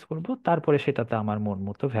ইনিশিয়ালাইজ করব, তারপরে সেটাতে আমার মন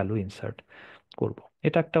মতো ভ্যালু ইনসার্ট করব।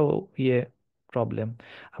 এটা একটা ইয়ে প্রবলেম।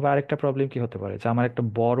 আবার আরেকটা প্রবলেম কি হতে পারে, যে আমার একটা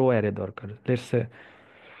বড় অ্যারে দরকার, লেটস সে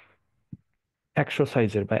 100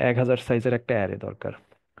 সাইজের বা 1000 সাইজের একটা অ্যারে দরকার।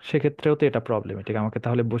 সেক্ষেত্রেও তো এটা প্রবলেমেটিক, আমাকে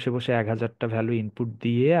তাহলে বসে বসে 1000টা ভ্যালু ইনপুট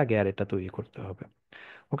দিয়ে আগে অ্যারেটা তৈরি করতে হবে।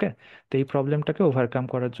 ওকে, তো এই প্রবলেমটাকে ওভারকাম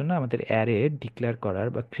করার জন্য আমাদের অ্যারে ডিক্লেয়ার করার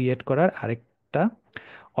বা ক্রিয়েট করার আরেকটা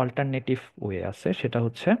অল্টারনেটিভ ওয়ে আছে, সেটা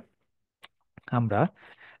হচ্ছে আমরা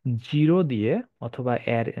 0 দিয়ে অথবা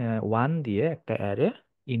 1 দিয়ে একটা অ্যারে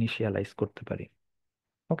ইনিশিয়ালাইজ করতে পারি।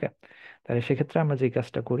 ওকে, তাহলে সেক্ষেত্রে আমরা যে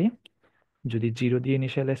কাজটা করি, যদি 0 দিয়ে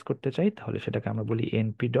ইনিশিয়ালাইজ করতে চাই তাহলে সেটাকে আমরা বলি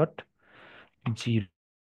এনপি ডট জিরো।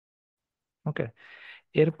 ওকে,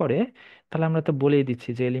 এরপরে তাহলে আমরা তো বলেই দিচ্ছি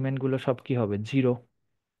যে এলিমেন্টগুলো সব কি হবে, 0।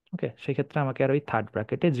 ওকে, সেক্ষেত্রে আমাকে আর ওই থার্ড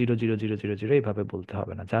ব্র্যাকেটে 0 0 0 0 0 এইভাবে বলতে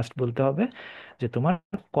হবে না, জাস্ট বলতে হবে যে তোমার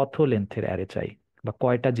কত লেন্থের অ্যারে চাই বা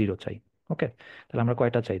কয়টা জিরো চাই। ওকে, তাহলে আমরা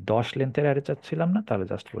কয়টা চাই, 10 লেন্থের অ্যারে চাচ্ছিলাম না, তাহলে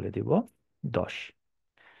জাস্ট বলে দিব 10।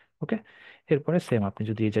 ওকে, এরপরে সেম, আপনি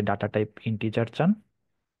যদি এই যে ডাটা টাইপ ইন্টিজার চান,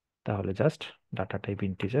 তাহলে জাস্ট ডাটা টাইপ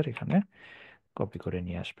ইন্টিজার এখানে কপি করে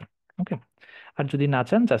নিয়ে আসবেন। ওকে, আর যদি না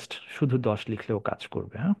চান জাস্ট শুধু 10 লিখলেও কাজ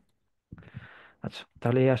করবে। হ্যাঁ, আচ্ছা,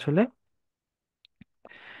 তাহলে এই আসলে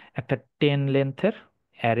একটা 10 লেন্থের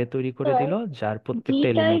অ্যারে তৈরি করে স্যার, দিল, যার ডি প্রত্যেকটা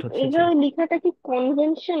এলিমেন্ট টাইপ হচ্ছে জিরো। এভাবে লেখাটা কি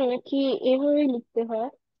কনভেনশন নাকি এভাবেই লিখতে হয়?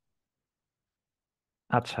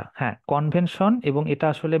 আচ্ছা, হ্যাঁ, কনভেনশন, এবং এটা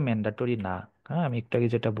আসলে ম্যান্ডাটরি না। হ্যাঁ, আমি একটু আগে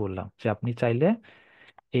যেটা বললাম যে আপনি চাইলে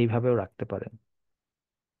এইভাবেও রাখতে পারেন।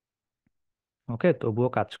 ওকে, তবুও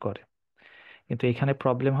কাজ করে। কিন্তু এখানে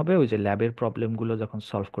প্রবলেম হবে ওই যে ল্যাবের প্রবলেমগুলো যখন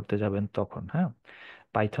সলভ করতে যাবেন তখন। হ্যাঁ,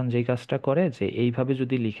 পাইথন যেই কাজটা করে যে এইভাবে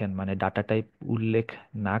যদি লিখেন, মানে ডাটা টাইপ উল্লেখ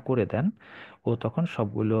না করে দেন, ও তখন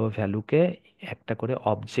সবগুলো ভ্যালুকে একটা করে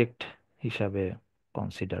অবজেক্ট হিসাবে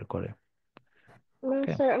কনসিডার করে। না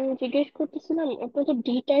ওকে, স্যার, আমি জিজ্ঞেস করতেছিলাম, আপনি তো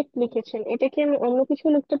ডি টাইপ লিখেছেন, এটা কি আমি অন্য কিছু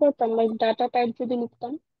লিখতে পারতাম, লাইক ডাটা টাইপ যদি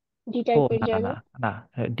লিখতাম ডি ও টাইপের না না জায়গায়? না,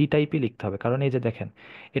 ডি টাইপই লিখতে হবে, কারণ এই যে দেখেন,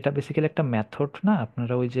 এটা বেসিক্যালি একটা মেথড না,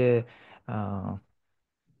 আপনারা ওই যে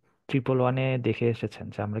 111-এ দেখে এসেছেন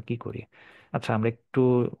যে আমরা কি করি। আচ্ছা, আমরা একটু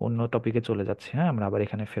অন্য টপিকে চলে যাচ্ছি, হ্যাঁ, আমরা আবার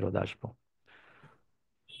এখানে ফেরত আসবো।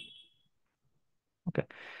 ওকে,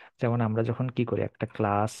 যেমন আমরা যখন কি করি, একটা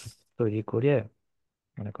ক্লাস তৈরি করে,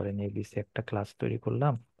 মনে করেন এবিসি একটা ক্লাস তৈরি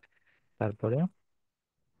করলাম, তারপরে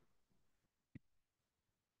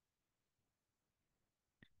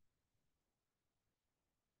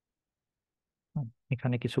হুম,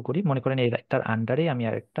 এখানে কিছু করি, মনে করেন এটার আন্ডারে আমি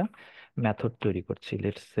আর একটা মেথড তৈরি করছি,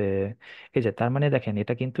 লেটস এই যে, তার মানে দেখেন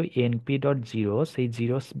এটা কিন্তু এনপি ডট জিরো, সেই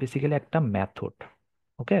জিরো বেসিক্যালি একটা মেথড।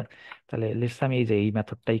 ওকে, তাহলে লেটস আমি এই যে এই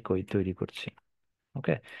মেথডটাই তৈরি করছি।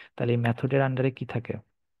 ওকে, তাহলে এই মেথডের আন্ডারে কি থাকে,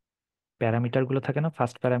 প্যারামিটার গুলো থাকে না,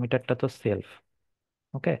 ফার্স্ট প্যারামিটারটা তো সেলফ।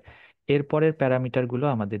 ওকে, এরপরের প্যারামিটার গুলো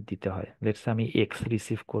আমাদের দিতে হয়, লেটস আমি এক্স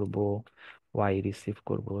রিসিভ করব, ওয়াই রিসিভ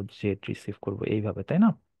করব, জেড রিসিভ করব, এইভাবে, তাই না?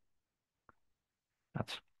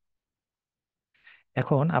 আচ্ছা,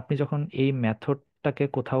 এখন আপনি যখন এই মেথডটাকে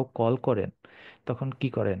কোথাও কল করেন, তখন কি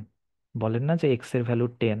করেন, বলেন না যে এক্স এর ভ্যালু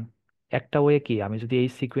 10। একটা ওয়ে কি, আমি যদি এই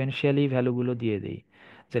সিকোয়েন্সিয়ালি ভ্যালুগুলো দিয়ে দিই,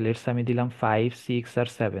 যে লেটস আমি দিলাম 5 6 আর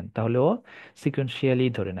 7, তাহলে ও সিকোয়েন্সিয়ালি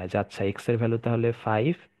ধরে নেয় যে আচ্ছা এক্স এর ভ্যালু তাহলে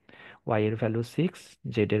 5, ওয়াই এর ভ্যালু 6,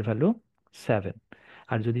 জেড এর ভ্যালু 7।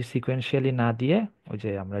 আর যদি সিকোয়েন্সিয়ালি না দিয়ে, ওই যে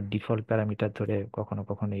আমরা ডিফল্ট প্যারামিটার ধরে কখনো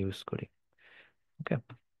কখনো ইউজ করি। ওকে,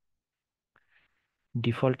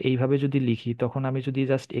 ডিফল্ট এইভাবে যদি লিখি, তখন আমি যদি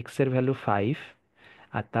জাস্ট এক্স এর ভ্যালু 5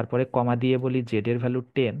 আর তারপরে কমা দিয়ে বলি জেড এর ভ্যালু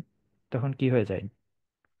 10, তখন কি হয়ে যায়,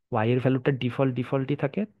 ওয়াই এর ভ্যালুটা ডিফল্ট ডিফল্টই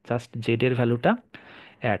থাকে, জাস্ট জেড এর ভ্যালুটা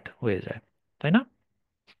অ্যাড হয়ে যায়, তাই না?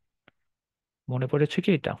 মনে পড়েছে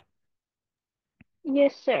কি এটা?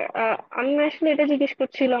 Yes sir. আমি আসলে এটা জিজ্ঞেস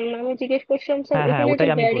করছিলাম না, আমি জিজ্ঞেস করছিলাম স্যার হ্যাঁ হ্যাঁ, এখানে যে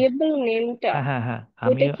ওটাই আমি বলছি। ভ্যারিয়েবল নেমটা, হ্যাঁ হ্যাঁ হ্যাঁ,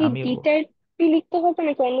 আমি ওটা কি আমি ডি টাইপই লিখতে হবে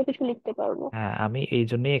নাকি অন্য কিছু লিখতে পারবো? হ্যাঁ, আমি এই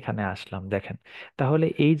জন্যই এখানে আসলাম, দেখেন। তাহলে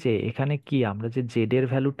এই যে এখানে কি, আমরা যে জেড এর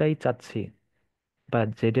ভ্যালুটাই চাচ্ছি, বা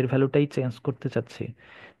জেড এর ভ্যালুটাই চেঞ্জ করতে চাচ্ছি,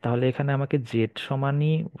 তাহলে এখানে আমাকে জেড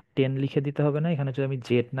সমানই 10 লিখে দিতে হবে না? এখানে যদি আমি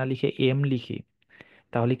জেড না লিখে এম লিখি,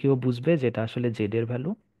 তাহলে কি ও বুঝবে যে এটা আসলে জেড এর ভ্যালু?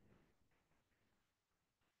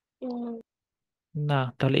 উম, না,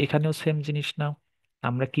 তাহলে এখানেও সেম জিনিস না।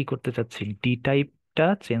 আমরা কি করতে চাচ্ছি, ডি টাইপটা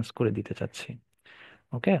চেঞ্জ করে দিতে চাচ্ছি।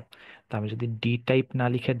 ওকে, তো আমি যদি ডি টাইপ না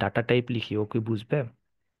লিখে ডাটা টাইপ লিখি, ও কি বুঝবে?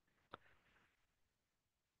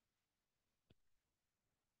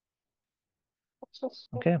 আচ্ছা আচ্ছা।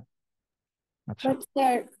 ওকে, আচ্ছা। But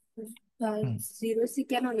sir, hmm, zero C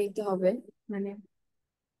কেন নিতে হবে? মানে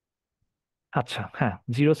আচ্ছা, হ্যাঁ,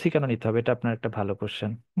 জিরো সি কেন নিতে হবে, এটা আপনার একটা ভালো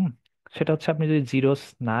কোশ্চেন। হুম, সেটা হচ্ছে আপনি যদি জিরোস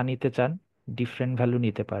না নিতে চান, ডিফারেন্ট ভ্যালু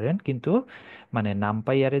নিতে পারেন, কিন্তু মানে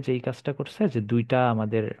নামপাই আরে যেই কাজটা করছে যে দুইটা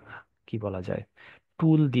আমাদের কি বলা যায়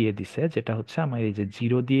টুল দিয়ে দিছে, যেটা হচ্ছে আমরা এই যে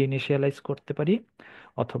জিরো দিয়ে ইনিশিয়ালাইজ করতে পারি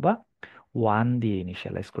অথবা ওয়ান দিয়ে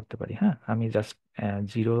ইনিশিয়ালাইজ করতে পারি। হ্যাঁ, আমি জাস্ট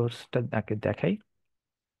জিরোসটা তাকে দেখাই,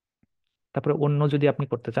 তারপরে অন্য যদি আপনি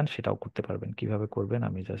করতে চান সেটাও করতে পারবেন। কিভাবে করবেন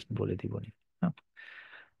আমি জাস্ট বলে দিব নি। হ্যাঁ,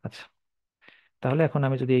 আচ্ছা, তাহলে এখন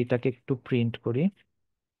আমি যদি এইটাকে একটু প্রিন্ট করি,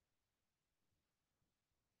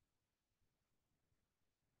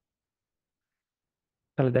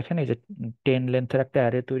 তাহলে দেখেন এই যে 10 লেন্থের একটা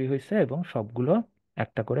অ্যারে তৈরি হয়েছে এবং সবগুলো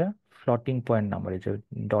একটা করে ফ্লোটিং পয়েন্ট নাম্বার, এই যে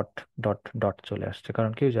ডট ডট ডট চলে আসছে,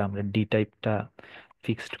 কারণ কি, ওই যে আমরা ডি টাইপটা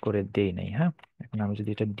ফিক্সড করে দেই নাই। হ্যাঁ, এখন আমি যদি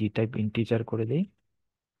এটা ডি টাইপ ইন্টিজার করে দেই,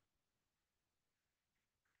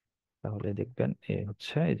 তাহলে দেখবেন এ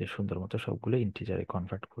হচ্ছে এই যে সুন্দর মতো সবগুলো ইন্টিজারে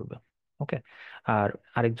কনভার্ট করবে। ওকে, আর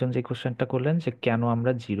আরেকজন যে কোশ্চেনটা করলেন যে কেন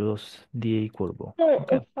আমরা জিরোস দিয়েই করব।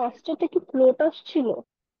 ওকে, ফার্স্টেতে কি ফ্লোট আসছিল?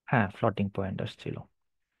 হ্যাঁ, ফ্লোটিং পয়েন্ট আসছিল।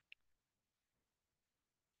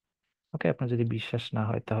 ওকে, আপনার যদি বিশ্বাস না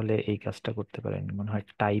হয় তাহলে এই কাজটা করতে পারেন, মনে হয়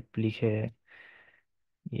টাইপ লিখে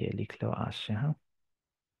ইয়ে লিখলেও আসে। হ্যাঁ,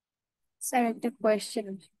 স্যার, একটা কোয়েশ্চেন।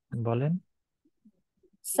 বলেন।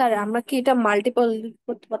 স্যার, আমরা কি এটা মাল্টিপল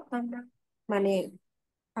করতে পারতাম না? মানে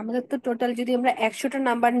আমাদের তো টোটাল, যদি আমরা 100টা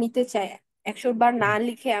নাম্বার নিতে চাই, 100 বার না হুম,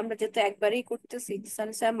 লিখে আমরা যেহেতু একবারই করতেছি,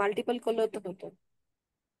 তাহলে স্যার মাল্টিপল করলেও তো হতো।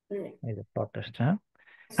 হুম। এই যে প্লট আসছে। হ্যাঁ,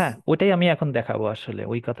 হ্যাঁ, ওইটাই আমি এখন দেখাবো, আসলে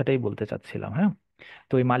ওই কথাটাই বলতে চাচ্ছিলাম। হ্যাঁ,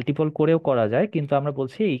 তো এই মাল্টিপল করেও করা যায়, কিন্তু আমরা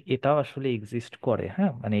বলছি এটাও আসলে এক্সিস্ট করে।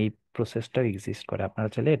 হ্যাঁ, মানে এই প্রসেসটাও এক্সিস্ট করে, আপনারা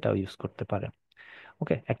চাইলে এটাও ইউজ করতে পারেন।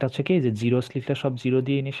 ওকে, একটা হচ্ছে কি, যে জিরোস লিখলে সব জিরো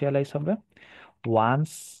দিয়ে ইনিশিয়ালাইজ হবে,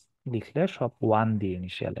 ওয়ান্স লিখলে সব ওয়ান দিয়ে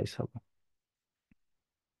ইনিশিয়ালাইজ হবে।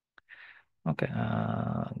 ওকে,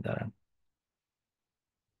 দাঁড়ান।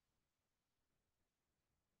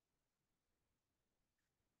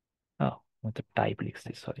 আমি তো টাইপ লিখছি,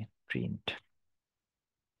 সরি, প্রিন্ট।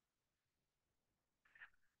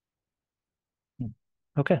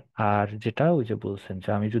 ওকে, আর যেটা ওই যে বলছেন যে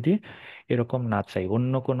আমি যদি এরকম না চাই,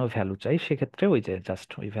 অন্য কোনো ভ্যালু চাই, সেক্ষেত্রে ওই যে জাস্ট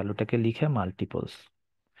ওই ভ্যালুটাকে লিখে মাল্টিপলস,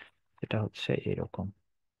 এটা হচ্ছে এরকম।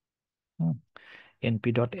 NP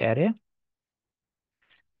dot array.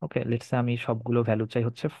 Okay, let's আমি সবগুলো ভ্যালু চাই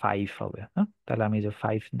হচ্ছে 5 হবে। হ্যাঁ, তাহলে আমি যে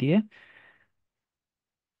 5 দিয়ে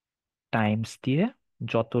টাইমস দিয়ে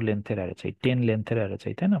যত লেন্থের অ্যারে চাই, 10 লেন্থের অ্যারে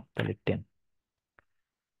চাই, তাই না? তাহলে 10।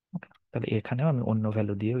 ওকে, তাহলে এখানেও আমি অন্য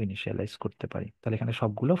ভ্যালু দিয়েও ইনিশিয়ালাইজ করতে পারি, তাহলে এখানে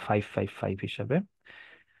সবগুলো 5 5 5 হিসাবে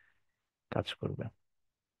কাজ করবে।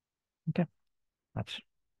 ওকে, আচ্ছা,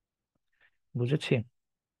 বুঝেছি।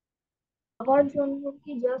 যাওয়ার জন্য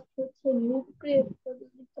কি জাস্ট হচ্ছে লুপ ক্রিয়েট করে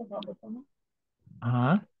দিতে হবে, তাই না?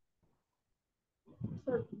 হ্যাঁ,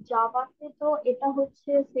 স্যার, জাভাতে তো এটা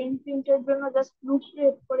হচ্ছে সেম প্রিন্টের জন্য জাস্ট লুপ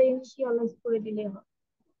ক্রিয়েট করে ইনিশিয়ালাইজ করে দিলে হয়।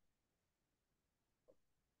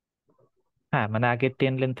 হ্যাঁ, মানে আগে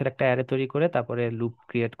 10 লেন্থের একটা অ্যারে তৈরি করে তারপরে লুপ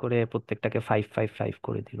ক্রিয়েট করে প্রত্যেকটাকে 5 5 5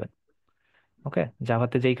 করে দিবেন। ওকে,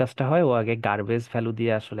 জাভাতে যেই কাজটা হয়, ও আগে গার্বেজ ভ্যালু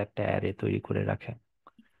দিয়ে আসলে একটা অ্যারে তৈরি করে রাখে।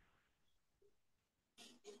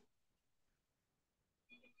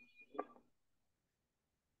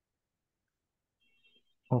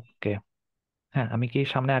 ওকে, হ্যাঁ, আমি কি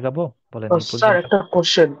সামনে আগাবো? বলেন এই স্যার পর্যন্ত। একটা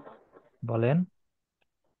কোশ্চেন। বলেন।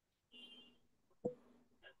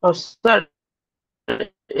 স্যার,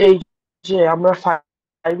 এই যে আমরা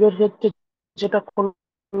ফাইভের ক্ষেত্রে যেটা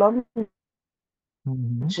করলাম, হুম,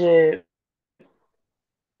 হুম। যে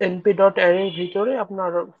এনপি ডট অ্যারের ভিতরে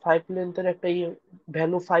আপনার 5 লেন্থের একটা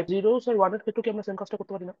ভ্যালু 5 0, স্যার ওয়ানের ক্ষেত্রে কি আমরা সেম কাজটা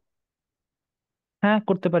করতে পারি না? হ্যাঁ,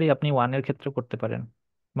 করতে পারি, আপনি ওয়ানের ক্ষেত্রে করতে পারেন।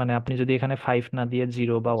 মানে আপনি যদি এখানে 5 না দিয়ে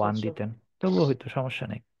 0 বা আচ্ছা 1 আচ্ছা, দিতেন, তবুও হয়তো সমস্যা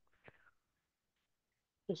নেই।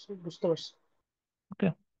 yes, বুঝতে পারছি। ওকে,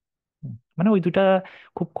 মানে ওই দুটা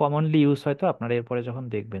খুব কমনলি ইউজ হয়, তো আপনারা এরপরে যখন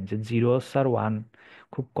দেখবেন যে জিরোস আর ওয়ান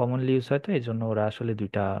খুব কমনলি ইউজ হয়, তো এই জন্য ওরা আসলে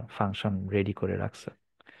দুইটা ফাংশন রেডি করে রাখছে।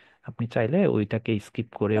 আপনি চাইলে ওইটাকে স্কিপ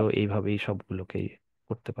করেও এইভাবেই সবগুলোকে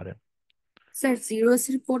করতে পারেন। স্যার, জিরোস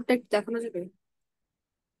এর কোডটা একটু দেখানো যাবে?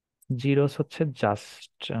 জিরোস হচ্ছে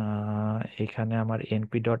জাস্ট এখানে আমার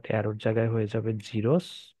এনপি ডট অ্যারোর জায়গায় হয়ে যাবে জিরোস।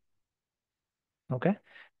 ওকে,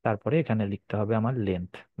 তারপরে এখানে লিখতে হবে আমার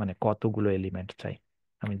লেন্থ, মানে কতগুলো এলিমেন্ট চাই।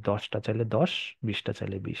 আমি 10টা চাইলে 10, 20টা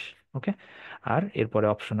চাইলে 20। ওকে, আর এরপরে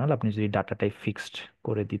অপশনাল, আপনি যদি ডাটা টাইপ ফিক্সড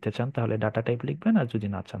করে দিতে চান তাহলে ডাটা টাইপ লিখবেন, আর যদি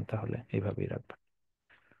না চান তাহলে এইভাবেই রাখবেন।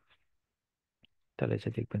 তাহলে যে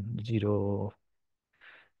দেখবেন জিরো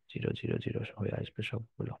জিরো জিরো জিরো হয়ে আসবে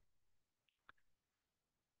সবগুলো।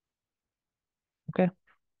 ওকে।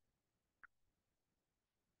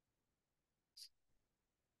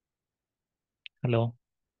 হ্যালো।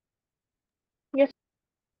 Yes.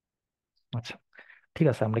 আচ্ছা, ঠিক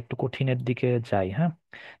আছে, আমরা একটু কঠিনের দিকে যাই। হ্যাঁ,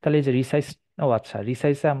 তাহলে এই যে রিসাইজ, ও আচ্ছা,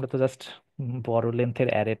 রিসাইজে আমরা তো জাস্ট বড় লেন্থের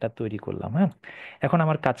অ্যারেটা তৈরি করলাম। হ্যাঁ, এখন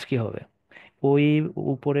আমার কাজ কি হবে? ওই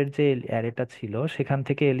উপরের যে অ্যারেটা ছিল সেখান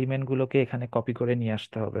থেকে এলিমেন্ট গুলোকে এখানে কপি করে নিয়ে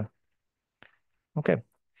আসতে হবে। ওকে,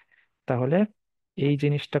 তাহলে এই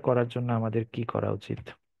জিনিসটা করার জন্য আমাদের কি করা উচিত?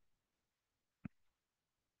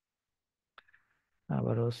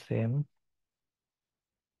 আবারও সেম।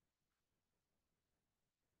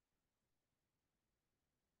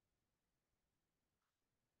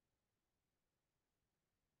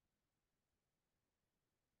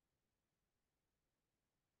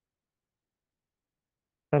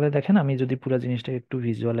 তাহলে দেখেন, আমি যদি পুরো জিনিসটাকে একটু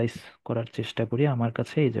ভিজুয়ালাইজ করার চেষ্টা করি, আমার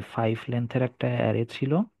কাছে এই যে 5 লেন্থের একটা অ্যারে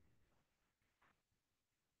ছিল,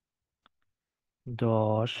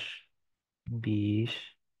 10, 20,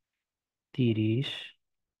 30,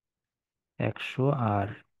 100 আর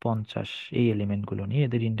 50, এই এলিমেন্ট গুলো নিয়ে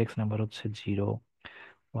এদের ইন্ডেক্স নাম্বার হচ্ছে 0,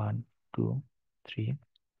 1, 2, 3,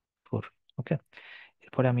 4। ওকে,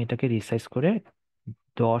 এরপরে আমি এটাকে রিসাইজ করে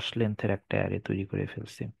 10 লেন্থের একটা অ্যারে তৈরি করে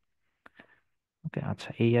ফেলছি। ওকে, আচ্ছা,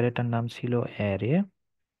 এই অ্যারেটার নাম ছিল অ্যারে,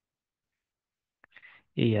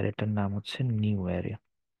 এই অ্যারেটার নাম হচ্ছে নিউ অ্যারে।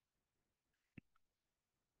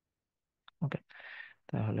 ওকে,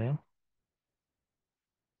 তাহলে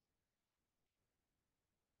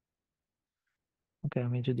ওকে,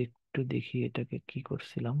 আমি যদি একটু দেখি এটাকে কি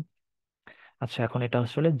করছিলাম। আচ্ছা, এখন এটা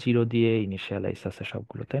আসলে জিরো দিয়ে ইনিশিয়ালাইজ আছে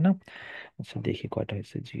সবগুলো, তাই না? আচ্ছা, দেখি কয়টা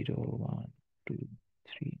হয়েছে, 0, 1, 2,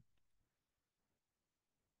 3,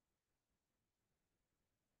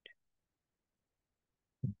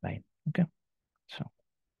 9। ওকে, আচ্ছা।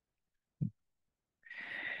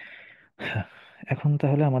 হ্যাঁ, এখন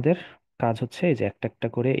তাহলে আমাদের কাজ হচ্ছে এই যে একটা একটা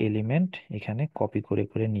করে এলিমেন্ট এখানে কপি করে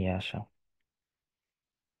করে নিয়ে আসা।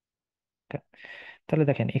 Okay, তাহলে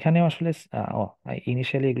দেখেন এখানে আসলে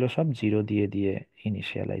ইনিশিয়ালি এগুলো সব জিরো দিয়ে দিয়ে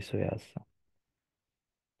ইনিশিয়ালাইজ হয়ে আসছে।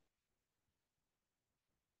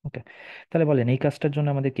 ওকে, তাহলে বলেন এই কাজটার জন্য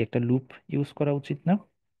আমাদের কি একটা লুপ ইউজ করা উচিত না?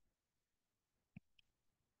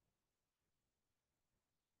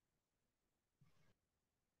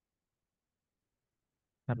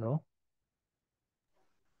 Hello.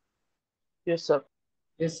 Yes sir.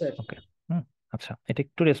 Yes sir. ওকে, হুম, আচ্ছা, এটা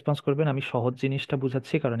একটু রেসপন্স করবেন, আমি সহজ জিনিসটা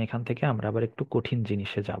বুঝাচ্ছি কারণ এখান থেকে আমরা আবার একটু কঠিন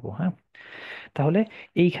জিনিসে যাব। হ্যাঁ, তাহলে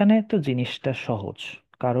এইখানে তো জিনিসটা সহজ,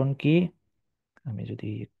 কারণ কি, আমি যদি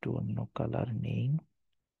একটু অন্য কালার নেই,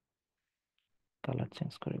 কালার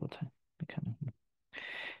চেঞ্জ করে কোথায়, এখানে।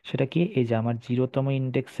 সেটা কি, এই যে আমার 0তম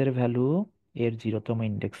ইন্ডেক্সের ভ্যালু এর 0তম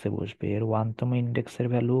ইন্ডেক্সে বসবে, এর 1তম ইন্ডেক্সের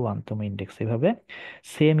ভ্যালু 1তম ইন্ডেক্সে, এভাবে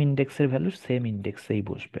সেম ইন্ডেক্সের ভ্যালু সেম ইন্ডেক্সেই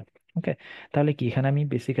বসবে। ওকে, তাহলে কি এখানে আমি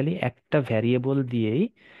বেসিক্যালি একটা ভ্যারিয়েবল দিয়েই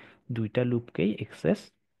দুইটা লুপকেই এক্সেস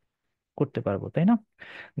করতে পারবো, তাই না?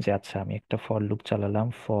 যে আচ্ছা, আমি একটা for loop চালালাম,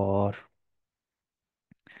 for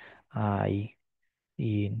I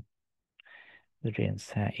in range.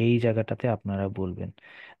 হ্যাঁ, এই জায়গাটাতে আপনারা বলবেন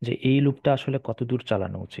যে এই লুপটা আসলে কত দূর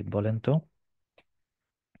চালানো উচিত, বলেন তো।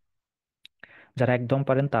 যারা একদম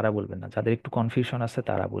পারেন তারা বলবেন না, যাদের একটু কনফিউশন আছে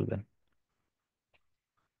তারা বলবেন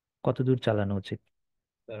কত দূর চালানো উচিত।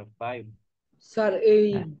 স্যার এই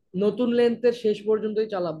হ্যাঁ, নতুন লেন্থের শেষ পর্যন্তই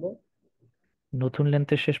চালাবো নতুন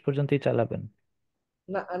লেন্থের শেষ পর্যন্তই চালাবেন।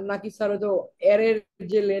 না, নাকি স্যার ওই তো এর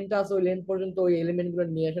যে লেন্থ আছে ওই লেন্থ পর্যন্ত ওই এলিমেন্ট গুলো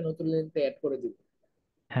নিয়ে এসে নতুন লেন্থে অ্যাড করে দিব?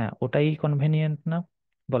 হ্যাঁ, ওটাই কনভেনিয়েন্ট না?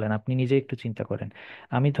 বলেন, আপনি নিজে একটু চিন্তা করেন।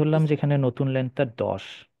 আমি ধরলাম যে এখানে নতুন লেন্থটা 10,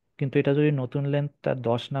 কিন্তু এটা যদি নতুন লেন্থটা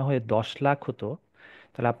 10 না হয়ে 10 লাখ হতো,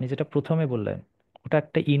 তাহলে আপনি যেটা প্রথমে বললেন ওটা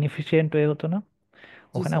একটা ইনএফিশিয়েন্ট ওয়ে হতো না?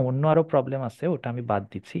 জি ওখানে স্যার। অন্য আরো প্রবলেম আছে, ওটা আমি বাদ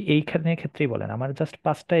দিচ্ছি। এইখানে ক্ষেত্রেই বলেন আমার জাস্ট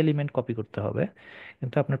 5টা এলিমেন্ট কপি করতে হবে,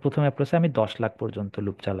 কিন্তু আপনার প্রথম অ্যাপ্রোচে আমি 10 লাখ পর্যন্ত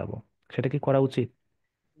লুপ চালাবো, সেটা কি করা উচিত?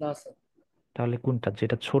 না স্যার। তাহলে কোনটা,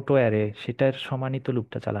 যেটা ছোট অ্যারে সেটার সমানই তো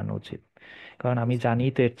লুপটা চালানো উচিত, কারণ জি আমি স্যার। জানি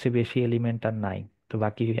তো এর চেয়ে বেশি এলিমেন্ট আর নাই, তো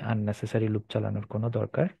বাকি আননেসেসারি লুপ চালানোর কোনো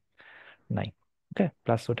দরকার নাই। ওকে,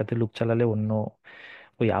 প্লাস ওটাতে লুপ চালালে অন্য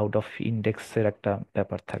ওই আউট অফ ইন্ডেক্সের একটা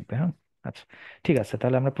ব্যাপার থাকবে। হ্যাঁ, আচ্ছা, ঠিক আছে,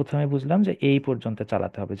 তাহলে আমরা প্রথমে বুঝলাম যে এই পর্যন্ত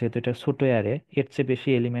চালাতে হবে, যেহেতু এটা ছোট অ্যারে, এর চেয়ে বেশি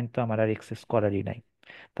এলিমেন্ট তো আমার আর এক্সেস করারই নাই।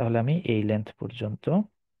 তাহলে আমি এই লেন্থ পর্যন্ত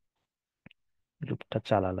লুপটা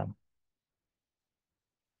চালালাম।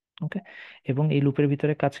 ওকে, এবং এই লুপের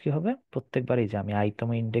ভিতরে কাজ কি হবে, প্রত্যেকবার এই যে আমি আইতম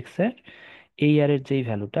ইন্ডেক্সের এই অ্যারের যেই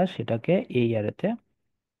ভ্যালুটা সেটাকে এই অ্যারেতে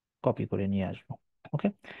কপি করে নিয়ে আসবো। ওকে,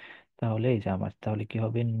 তাহলে এই যে আমার তাহলে কি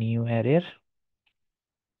হবে, নিউ অ্যারের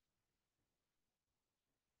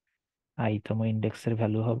আইতম ইন্ডেক্সের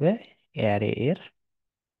ভ্যালু হবে অ্যারে এর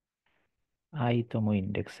আইতম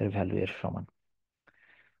ইন্ডেক্সের ভ্যালু এর সমান।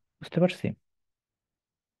 বুঝতে পারছি?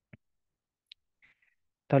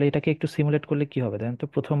 তাহলে এটাকে একটু সিমুলেট করলে কি হবে দেখেন তো,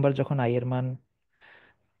 প্রথমবার যখন আই এর মান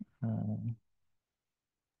আহ,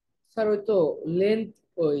 স্যার ওই তো লেন্থ,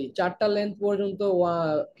 ওই চারটা লেন্থ পর্যন্ত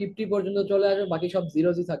 50 পর্যন্ত চলে আসবে, বাকি সব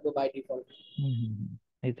জিরোজই থাকবে বাই ডিফল্ট। হুম হুম হুম,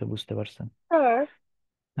 এই তো বুঝতে পারছেন। স্যার,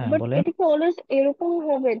 হ্যাঁ বাট বলেন। এটা কি অলওয়েজ এরকম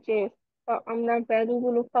হবে যে আমরা ভ্যালু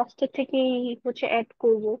গুলো ফার্স্টের থেকেই হচ্ছে অ্যাড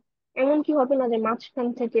করব? এমন কি হবে না যে মাঝখান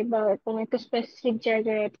থেকে বা কোনো একটা স্পেসিফিক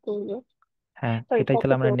জায়গায় অ্যাড করব? হ্যাঁ, সরি, এটাই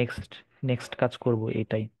তাহলে কপি আমরা করব? নেক্সট নেক্সট কাজ করব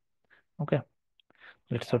এটাই। ওকে,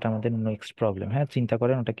 ওটা আমাদের নেক্সট প্রবলেম। হ্যাঁ, চিন্তা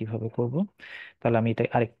করেন ওটা কিভাবে করব। তাহলে আমি এটা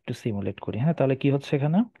আরেকটু সিমুলেট করি। হ্যাঁ, তাহলে কি হচ্ছে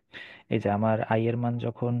এখানে, এই যে আমার আই এর মান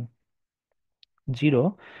যখন 0,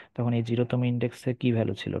 তখন এই 0তম ইন্ডেক্সে কি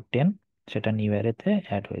ভ্যালু ছিল, 10, সেটা নিউ অ্যারেতে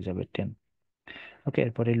অ্যাড হয়ে যাবে 10। ওকে,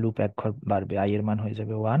 এরপরে লুপ এক ঘর বাড়বে, আই এর মান হয়ে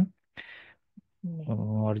যাবে 1,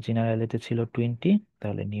 অরিজিনাল অ্যারেতে ছিল 20,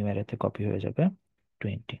 তাহলে নিউ অ্যারেতে কপি হয়ে যাবে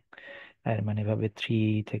 20। এর মানে এভাবে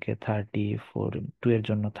 3 থেকে 34, 2 এর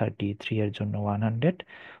জন্য 30, 3 এর জন্য 100,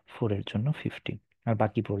 4 এর জন্য 50, আর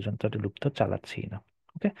বাকি পর্যন্ত লুপ তো চালাচ্ছি না।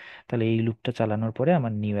 ওকে, তাহলে এই লুপটা চালানোর পরে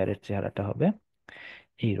আমার নিউ অ্যারের চেহারাটা হবে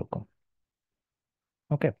এইরকম।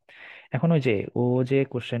 ওকে, এখন ওই যে ও যে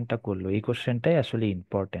কোশ্চেনটা করলো, এই কোশ্চেনটাই আসলে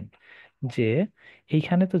ইম্পর্টেন্ট, যে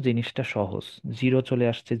এইখানে তো জিনিসটা সহজ, 0 চলে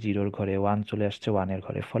আসছে 0-এর ঘরে, 1 চলে আসছে 1-এর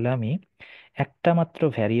ঘরে, ফলে আমি একটা মাত্র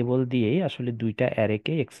ভ্যারিয়েবল দিয়েই আসলে দুইটা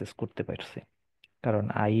অ্যারেকে অ্যাক্সেস করতে পারছি। কারণ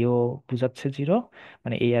আইও বুঝাচ্ছে 0,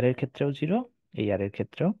 মানে এই আর এর ক্ষেত্রেও 0, এই আর এর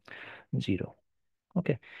ক্ষেত্রেও 0।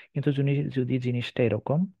 ওকে, কিন্তু যদি যদি জিনিসটা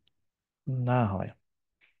এরকম না হয়,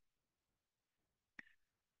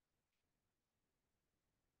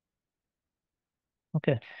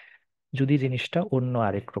 ওকে, যদি জিনিসটা অন্য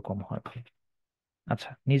আরেক রকম হয়, আচ্ছা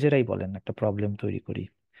নিজেরাই বলেন, একটা প্রবলেম তৈরি করি।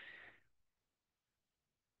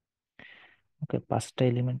 ওকে, 5টা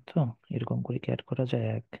এলিমেন্ট তো, এরকম করে কি অ্যাড করা যায়,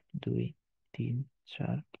 1 2 3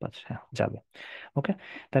 4 5, হ্যাঁ যাবে। ওকে,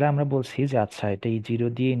 তাহলে আমরা বলছি যে আচ্ছা এটা এই 0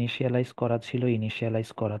 দিয়ে ইনিশিয়ালাইজ করা ছিল, ইনিশিয়ালাইজ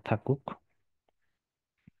করা থাকুক।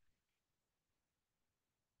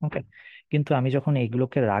 ওকে, কিন্তু আমি যখন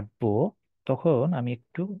এইগুলোকে রাখবো, তখন আমি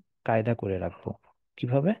একটু কায়দা করে রাখবো।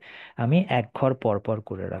 কিভাবে, আমি এক ঘর পর পর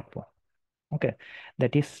করে রাখবো। ওকে,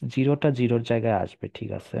 দ্যাট ইজ 0টা 0-এর জায়গায় আসবে, ঠিক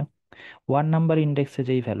আছে, 1 নাম্বার ইন্ডেক্সে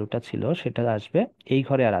যেই ভ্যালুটা ছিল সেটা আসবে এই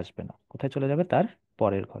ঘরে, আর আসবে না, কোথায় চলে যাবে, তার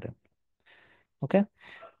পরের ঘরে। ওকে,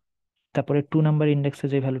 তারপরে 2 নাম্বার ইন্ডেক্সে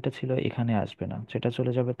যে ভ্যালুটা ছিল এখানে আসবে না, সেটা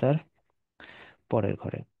চলে যাবে তার পরের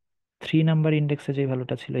ঘরে। 3 নাম্বার ইন্ডেক্সে যে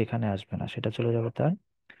ভ্যালুটা ছিল এখানে আসবে না, সেটা চলে যাবে তার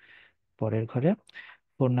পরের ঘরে।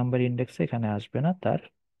 4 নাম্বার ইন্ডেক্সে এখানে আসবে না, তার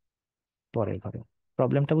পরের ঘরে।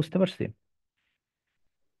 প্রবলেমটা বুঝতে পারছি?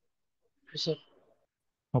 স্যার,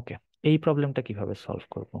 ওকে, এই প্রবলেমটা কিভাবে সলভ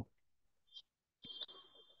করব?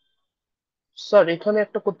 স্যার এখানে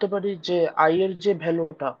একটা করতে পারি যে আই এর যে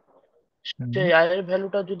ভ্যালুটা, হুম, সেই আই এর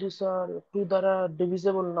ভ্যালুটা যদি স্যার 2 দ্বারা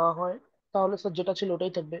ডিভিজিবল না হয়, তাহলে স্যার যেটা ছিল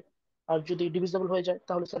ওটাই থাকবে। আর যদি ডিভিজিবল হয়ে যায়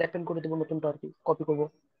তাহলে স্যার অ্যাপেন্ড করে দেবো, নতুনটা আর কি কপি করবো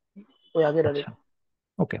ওই আগের আরে। আচ্ছা,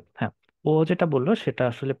 ওকে, হ্যাঁ, ও যেটা বললো সেটা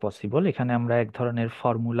আসলে পসিবল। এখানে আমরা এক ধরনের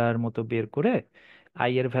ফর্মুলার মতো বের করে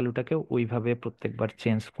আই এর ভ্যালুটাকে ওইভাবে প্রত্যেকবার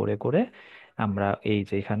চেঞ্জ করে করে আমরা এই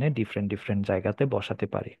যে এখানে ডিফারেন্ট ডিফারেন্ট জায়গাতে বসাতে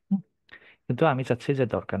পারি। কিন্তু আমি চাচ্ছি যে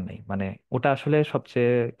দরকার নেই, মানে ওটা আসলে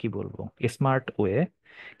সবচেয়ে কি বলবো স্মার্ট ওয়ে,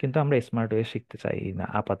 কিন্তু আমরা স্মার্ট ওয়ে শিখতে চাই না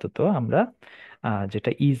আপাতত, আমরা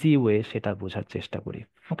যেটা ইজি ওয়ে সেটা বোঝার চেষ্টা করি।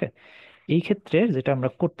 ওকে, এই ক্ষেত্রে যেটা আমরা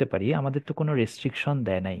করতে পারি, আমাদের তো কোনো রেস্ট্রিকশন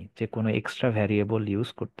দেয় নাই যে কোনো এক্সট্রা ভ্যারিয়েবল ইউজ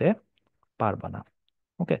করতে পারবা না।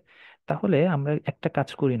 ওকে, তাহলে আমরা একটা কাজ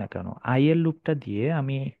করি না কেন, আই এর লুপটা দিয়ে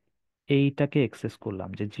আমি এইটাকে এক্সেস করলাম,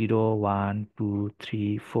 যে 0 1 2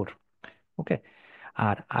 3 4। ওকে,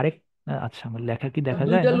 আর আরেক আচ্ছা আমার লেখা কি আর দেখা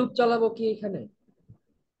যায় দুইটা না? লুপ চালাবো কি এখানে,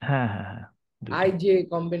 হ্যাঁ হ্যাঁ হ্যাঁ, দুইটা। আই যে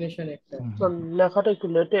কম্বিনেশন একটা। হুম হুম স্যার হুম। লেখাটা একটু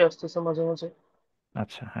লেটে আসতেছে মাঝে মাঝে।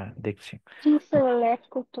 আচ্ছা, হ্যাঁ দেখছি। জি স্যার, ওকে, ল্যাগ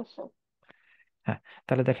করতেছে। হ্যাঁ,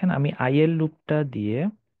 তাহলে দেখেন আমি আই এর লুপটা দিয়ে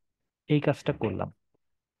এই কাজটা করলাম।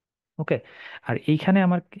 ওকে। আর এইখানে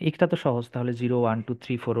আমার এইটা তো সহজ, তাহলে 0 1 2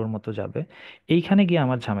 3 4 ওর মতো যাবে। এইখানে গিয়ে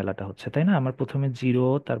আমার ঝামেলাটা হচ্ছে, তাই না? আমার প্রথমে 0,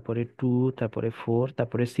 তারপরে 2, তারপরে 4,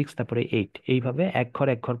 তারপরে 6, তারপরে 8, এইভাবে এক ঘর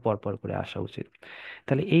এক ঘর পর পর করে আসা উচিত।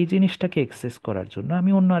 তাহলে এই জিনিসটাকে এক্সেস করার জন্য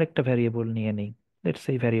আমি অন্য আরেকটা ভ্যারিয়েবল নিয়ে নিই। লেটস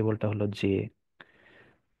সেই ভ্যারিয়েবলটা হলো জে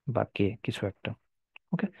বা কে, কিছু একটা।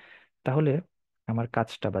 ওকে। তাহলে আমার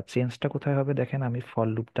কাজটা বা চেঞ্জটা কোথায় হবে দেখেন, আমি ফর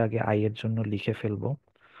লুপটা আগে আই এর জন্য লিখে ফেলবো।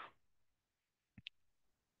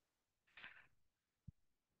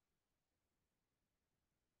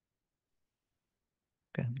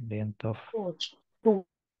 লেন্থ অফ ও আচ্ছা, টু।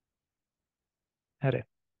 অ্যারে।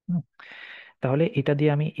 তাহলে এটা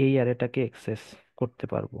দিয়ে আমি এই অ্যারেটাকে এক্সেস করতে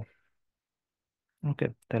পারবো। ওকে।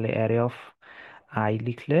 তাহলে অ্যারে অফ আই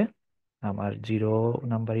লিখলে আমার 0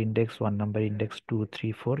 নাম্বার ইন্ডেক্স, 1 নাম্বার ইন্ডেক্স, 2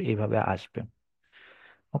 3 4 এইভাবে আসবে।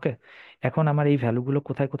 ওকে। এখন আমার এই ভ্যালুগুলো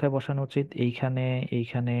কোথায় কোথায় বসানো উচিত? এইখানে,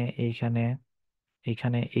 এইখানে, এইখানে,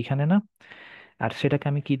 এইখানে, এইখানে না? আর সেটাকে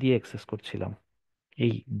আমি কি দিয়ে এক্সেস করছিলাম?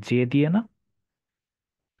 এই জে দিয়ে না?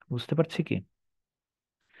 বুঝতে পারছি কি?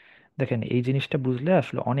 দেখেন এই জিনিসটা বুঝলে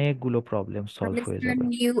আসলে অনেকগুলো প্রবলেম সলভ মানে হয়ে স্যার যাবে।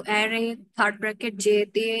 New array third bracket J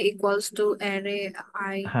দিয়ে ইকুয়ালস টু অ্যারে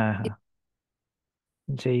আই। হ্যাঁ, হ্যাঁ,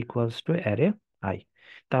 J equals to array I,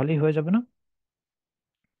 তাহলেই হয়ে যাবে না?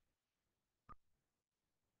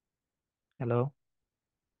 হ্যালো।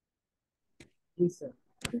 জি স্যার।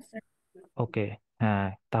 ওকে। হ্যাঁ,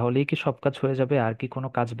 তাহলেই কি সব কাজ হয়ে যাবে? আর কি কোনো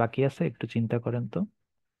কাজ বাকি আছে একটু চিন্তা করেন তো।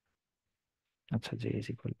 আচ্ছা, জে ইজ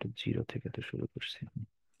ইকুয়াল টু 0 থেকে তো শুরু করছি।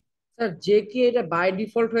 স্যার যে কি এটা বাই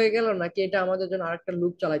ডিফল্ট হয়ে গেল নাকি এটা আমাদের জন্য আরেকটা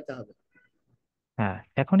লুপ চালাইতে হবে? হ্যাঁ,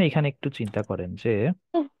 এখন এখানে একটু চিন্তা করেন যে,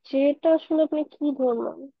 তো যেটা আসলে আপনি কি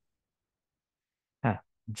ধরলেন? হ্যাঁ,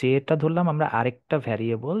 যেটা ধরলাম আমরা আরেকটা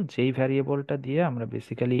ভ্যারিয়েবল, যেই ভ্যারিয়েবলটা দিয়ে আমরা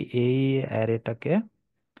বেসিক্যালি এই অ্যারেটাকে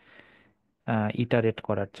ইটারেট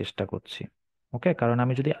করার চেষ্টা করছি। ওকে। কারণ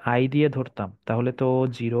আমি যদি আই দিয়ে ধরতাম তাহলে তো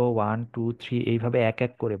 0 1 2 3 এইভাবে এক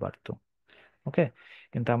এক করে বাড়তো। ওকে।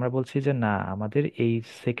 কিন্তু আমরা বলছি যে না, আমাদের এই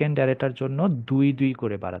সেকেন্ড অ্যারেটার জন্য 2 2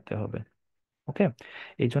 করে বাড়াতে হবে। ওকে।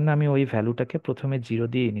 এই জন্য আমি ওই ভ্যালুটাকে প্রথমে 0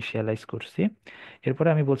 দিয়ে ইনিশিয়ালাইজ করছি। এরপরে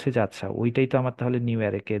আমি বলছি যে আচ্ছা, ওইটাই তো আমার তাহলে নিউ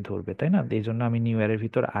অ্যারেকে ধরবে, তাই না? এই জন্য আমি নিউ অ্যারের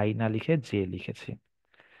ভিতর আই না লিখে জে লিখেছি।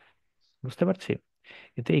 বুঝতে পারছি।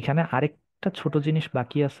 কিন্তু এখানে আরেকটা ছোট জিনিস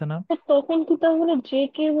বাকি আছে না? তো তখন কি তাহলে জে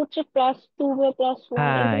কে হচ্ছে +2 বা +1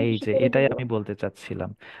 হ্যাঁ, এরকম এই কিছু যে করে এটাই দিব? আমি বলতে চাচ্ছিলাম,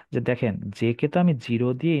 যে দেখেন জে কে তো আমি 0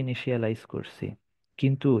 দিয়ে ইনিশিয়ালাইজ করছি,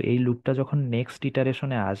 কিন্তু এই লুপটা যখন নেক্সট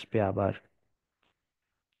ইটারেশনে আসবে আবার,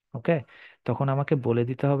 ওকে, তখন আমাকে বলে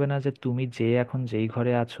দিতে হবে না যে তুমি যে এখন যেই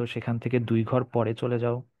ঘরে আছো সেখান থেকে 2 ঘর পরে চলে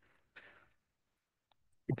যাও?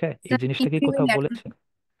 ওকে। এই স্যার জিনিসটা কি কোথাও ইনক্রিমেন্ট বলেছে?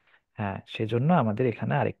 হ্যাঁ, সেজন্য আমাদের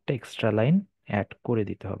এখানে আরেকটা এক্সট্রা লাইন অ্যাড করে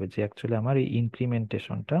দিতে হবে, যে অ্যাকচুয়ালি আমার এই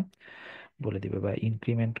ইনক্রিমেন্টেশনটা বলে দিবে, বা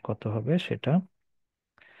ইনক্রিমেন্ট কত হবে সেটা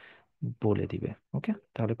বলে দিবে। ওকে।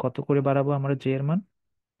 তাহলে কত করে বাড়াবো আমরা জে এর মান?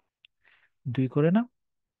 2 করে না?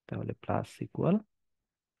 তাহলে প্লাস ইকুয়াল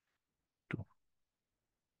 2।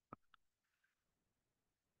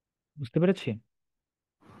 বুঝতে পেরেছি?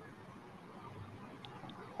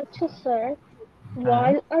 আচ্ছা স্যার, হ্যাঁ,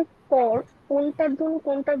 while আর for কোনটার জন্য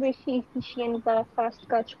কোনটা বেশি ইফিশিয়েন্ট বা ফাস্ট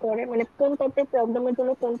কাজ করে, মানে কোন টাইপের প্রবলেমের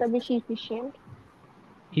জন্য কোনটা বেশি ইফিশিয়েন্ট?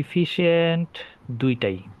 ইফিশিয়েন্ট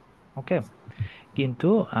দুইটাই। ওকে। কিন্তু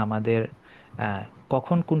আমাদের আহ,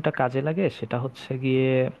 কখন কোনটা কাজে লাগে সেটা হচ্ছে গিয়ে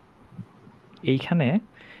এইখানে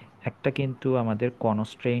একটা কিন্তু আমাদের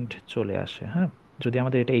কনস্ট্রেইন্ট চলে আসে। হ্যাঁ, যদি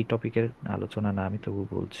আমাদের এটা এই টপিকের আলোচনা না, আমি তবু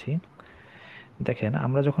বলছি। দেখেন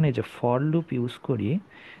আমরা যখন এই যে ফর লুপ ইউজ করি,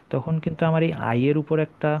 তখন কিন্তু আমার এই আই এর উপর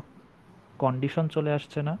একটা কন্ডিশন চলে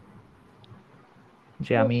আসছে না?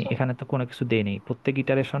 যে আমি আচ্ছা। এখানে তো কোনো কিছু দেইনি, প্রত্যেক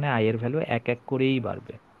ইটারেশনে আই এর ভ্যালু এক এক করেই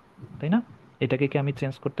বাড়বে, তাই না? এটাকে কি আমি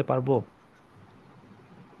চেঞ্জ করতে পারবো?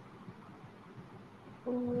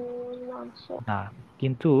 আচ্ছা। না।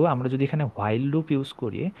 কিন্তু আমরা যদি এখানে হোয়াইল লুপ ইউজ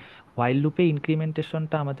করি, হোয়াইল লুপে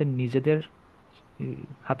ইনক্রিমেন্টেশনটা আমাদের নিজেদের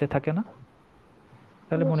হাতে থাকে না?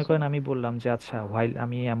 তাহলে মনে আচ্ছা। করেন আমি বললাম যে আচ্ছা, হোয়াইল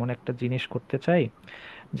আমি এমন একটা জিনিস করতে চাই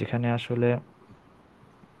যেখানে আসলে,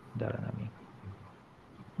 দাঁড়ান আমি,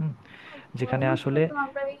 হুম, যেখানে লুপে আসলে, তো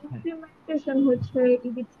আমরা হ্যাঁ, ইমপ্লিমেন্টেশন হচ্ছে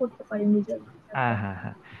এডিট করতে পারি নিজের মতো, তাই হ্যাঁ, তো? হ্যাঁ,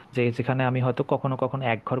 হ্যাঁ, যে যেখানে আমি হয়তো কখনো কখনো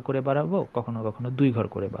এক ঘর করে বাড়াবো, কখনো কখনো 2 ঘর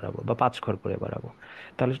করে বাড়াবো, বা 5 ঘর করে বাড়াবো।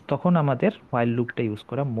 তাহলে তখন আমাদের হোয়াইল লুপটা ইউজ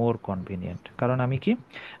করা মোর কনভিনিয়েন্ট। কারণ আমি কি,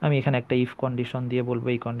 আমি এখানে একটা ইফ কন্ডিশন দিয়ে বলবো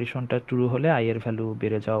এই কন্ডিশনটা ট্রু হলে আই এর ভ্যালু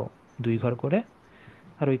বেড়ে যাও 2 ঘর করে,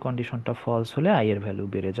 আর ওই কন্ডিশনটা ফলস হলে আই এর ভ্যালু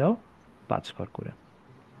বেড়ে যাও 5 ঘর করে।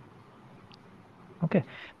 ওকে।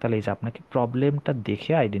 তাহলে এই যে আপনাকে প্রবলেমটা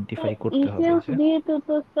দেখে আইডেন্টিফাই করতে হবে ইফেলস যে, দিয়ে তো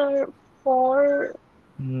স্যার ফর,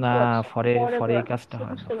 না, ও আচ্ছা, ফরে পরে ফরে এই বাড়ানো, কাজটা আচ্ছা হয়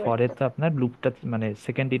না। বুঝতে ফরে পারছি। তো আপনার লুপটা মানে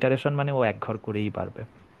সেকেন্ড ইটারেশন মানে ও 1 ঘর করেই বাড়বে।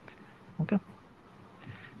 ওকে।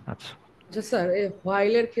 আচ্ছা। আচ্ছা স্যার, এই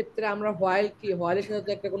হোয়াইলের ক্ষেত্রে আমরা হোয়াইলের সাথে তো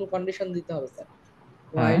একটা কোনো কন্ডিশন দিতে হবে স্যার। হ্যাঁ,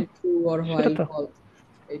 হোয়াইল ট্রু অর সেটা হোয়াইল তো, ফলস,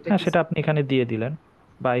 এইটা হ্যাঁ কি সেটা স্যার? আপনি এখানে দিয়ে দিলেন,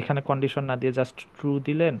 বা এখানে কন্ডিশন না দিয়ে জাস্ট ট্রু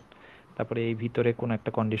দিলেন, তারপরে এই ভিতরে কোনো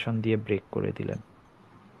একটা কন্ডিশন দিয়ে ব্রেক করে দিলেন।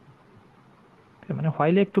 মানে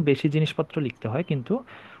হোয়াইলে একটু বেশি জিনিসপত্র লিখতে হয়, কিন্তু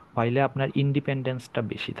হোয়াইলে আপনার ইন্ডিপেন্ডেন্সটা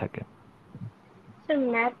বেশি থাকে। স্যার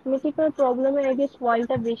ম্যাথমেটিক্যাল প্রবলেমে আই গেস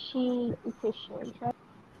ওয়াইটা বেশি ইফিশিয়েন্ট।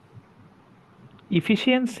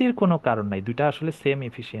 ইফিসিয়েন্সির কোনো কারণ নাই, দুইটা আসলে সেম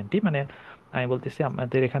এফিসিয়েন্টই। মানে আমি বলতেছি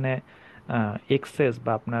আমাদের এখানে এক্সেস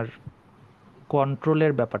বা আপনার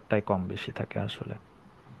কন্ট্রোলের ব্যাপারটাই কম বেশি থাকে আসলে।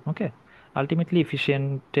 ওকে, আলটিমেটলি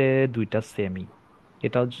এফিসিয়েন্টে দুইটা সেমই।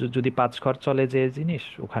 এটাও যদি 5 ঘর চলে যে জিনিস,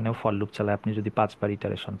 ওখানেও ফর লুপ চালায় আপনি যদি 5 বার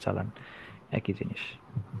ইটারেশন চালান, একই জিনিস।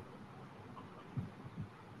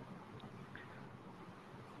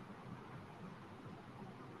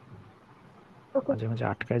 ওকে মাঝে মাঝে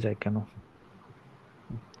আটকায় যায় কেন?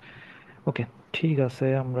 ওকে, ঠিক আছে,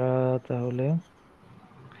 আমরা তাহলে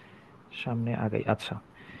সামনে আগাই। আচ্ছা,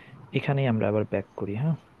 এখানেই আমরা আবার ব্যাক করি,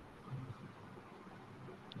 হ্যাঁ।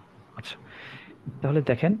 আচ্ছা, তাহলে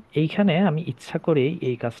দেখেন এইখানে আমি ইচ্ছা করেই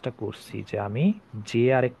এই কাজটা করছি যে আমি যে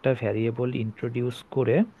আরেকটা ভ্যারিয়েবল ইন্ট্রোডিউস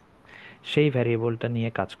করে সেই ভ্যারিয়েবলটা নিয়ে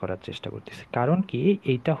কাজ করার চেষ্টা করতেছি। কারণ কি,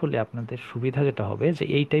 এইটা হলে আপনাদের সুবিধা যেটা হবে যে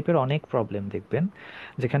এই টাইপের অনেক প্রবলেম দেখবেন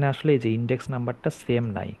যেখানে আসলে এই যে ইন্ডেক্স নাম্বারটা সেম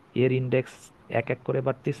নাই, এর ইন্ডেক্স এক এক করে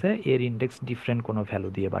বাড়তিছে, এর ইন্ডেক্স ডিফারেন্ট কোনো ভ্যালু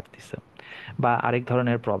দিয়ে বাড়তিছে। বা আরেক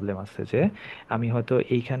ধরনের প্রবলেম আছে যে আমি হয়তো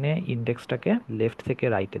এইখানে ইন্ডেক্সটাকে লেফট থেকে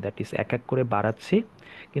রাইটে, দ্যাট ইজ এক এক করে বাড়াচ্ছি,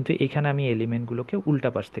 কিন্তু এখানে আমি এলিমেন্টগুলোকে উল্টা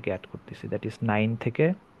পাশ থেকে অ্যাড করতেছি, দ্যাট ইজ 9 থেকে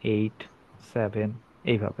 8, 7,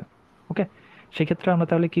 এইভাবে। ওকে, সেক্ষেত্রে আমরা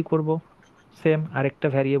তাহলে কি করব, সেম আরেকটা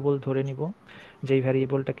ভ্যারিয়েবল ধরে নিব, যেই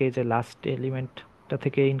ভ্যারিয়েবলটাকে এই যে লাস্ট এলিমেন্টটা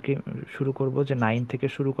থেকে শুরু করব, যে 9 থেকে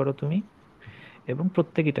শুরু করো তুমি, এবং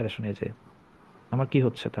প্রত্যেক ইটারেশনে যে আমার কি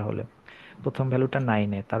হচ্ছে তাহলে, প্রথম ভ্যালুটা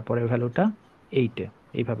 9-এ, তারপরের ভ্যালুটা 8-এ,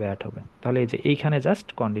 এইভাবে অ্যাড হবে। তাহলে এই যে এইখানে জাস্ট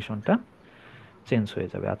কন্ডিশনটা চেঞ্জ হয়ে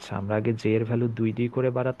যাবে। আচ্ছা, আমরা আগে জে এর ভ্যালু 2 করে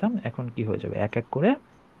বাড়াতাম, এখন কি হয়ে যাবে, এক এক করে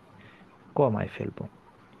কমায় ফেলবো,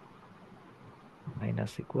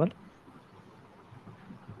 -=1।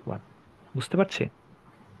 বুঝতে পারছি?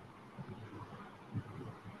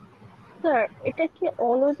 স্যার, এটা কি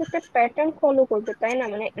অলওয়েজ একটা প্যাটার্ন ফলো করবে তাই না?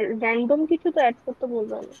 মানে র্যান্ডম কিছু তো অ্যাড করতে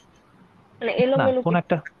বলবে না, মানে না, এলোমেলো কোন কিছু।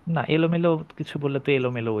 একটা, না এলোমেলো কিছু বললে তো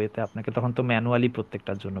এলোমেলো ওয়েতে আপনাকে তখন তো ম্যানুয়ালি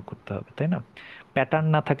প্রত্যেকটার জন্য করতে হবে, তাই না? প্যাটার্ন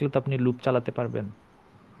না থাকলে তো আপনি লুপ চালাতে পারবেন।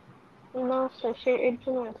 না স্যার, সে এর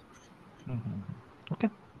জন্য আছে। হুম হুম। ওকে,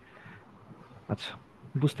 আচ্ছা,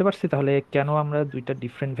 বুঝতে পারছি তাহলে কেন আমরা দুইটা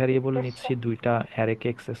ডিফারেন্ট ভ্যারিয়েবল ইয়েস নিচ্ছি স্যার, দুইটা অ্যারেকে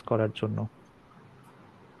অ্যাক্সেস করার জন্য।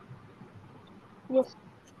 ইয়েস।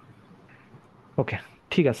 ওকে,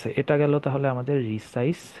 ঠিক আছে, এটা গেল তাহলে আমাদের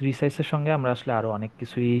রিসাইজের সঙ্গে আমরা আসলে আরো অনেক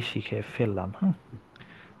কিছুই শিখে ফেললাম, হ্যাঁ।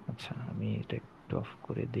 আচ্ছা, আমি এটা একটু অফ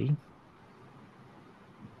করে দিই।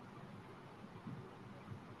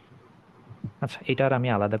 আচ্ছা, এটা আর আমি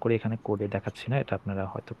আলাদা করে এখানে কোডে দেখাচ্ছি না, এটা আপনারা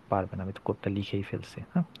হয়তো পারবেন, আমি তো কোডটা লিখেই ফেলছি,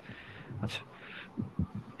 হ্যাঁ। আচ্ছা,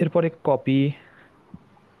 এরপরে কপি।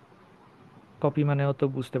 কপি মানেও তো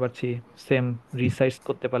বুঝতে পারছি, সেম। রিসাইজ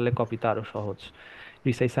করতে পারলে কপি তো আরো সহজ।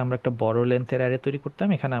 রিসাইজে আমরা একটা বড় লেন্থের অ্যারে তৈরি করতাম,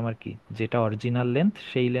 এখানে আমার কি, যেটা অরিজিনাল লেন্থ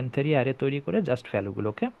সেই লেন্থেরই অ্যারে তৈরি করে জাস্ট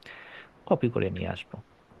ভ্যালুগুলোকে কপি করে নিয়ে আসবো।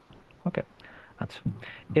 ওকে, আচ্ছা,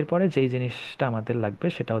 এরপরে যেই জিনিসটা আমাদের লাগবে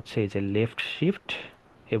সেটা হচ্ছে এই যে লেফট শিফট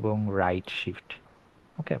এবং রাইট শিফট।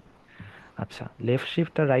 ওকে, আচ্ছা, লেফট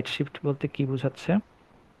শিফট আর রাইট শিফট বলতে কি বোঝাচ্ছে?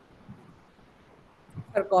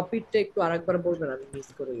 স্যার কপিটা একটু আরেকবার বলবেন, আমি মিস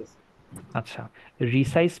করে গেছি। আচ্ছা,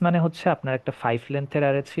 রিসাইজ মানে হচ্ছে আপনার একটা 5 লেন্থের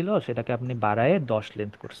অ্যারে ছিল, সেটাকে আপনি বাড়ায় 10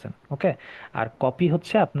 লেন্থ করছেন। ওকে, আর কপি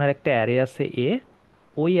হচ্ছে আপনার একটা অ্যারে আছে এ,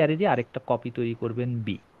 ওই অ্যারে দিয়ে আরেকটা কপি তৈরি করবেন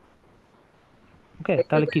বি। ওকে, এখানে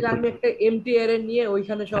তাহলে কি তাহলে আমি করব? একটা এমটি অ্যারে নিয়ে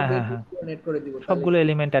ওইখানে সব হ্যাঁ হ্যাঁ হ্যাঁ, এলিমেন্ট করে দিব তাহলে। সবগুলো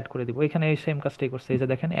এলিমেন্ট অ্যাড করে দিব, এখানে এই সেম কাজটাই করছে। এই যে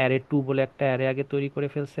দেখেন, অ্যারে 2 বলে একটা অ্যারে আগে তৈরি করে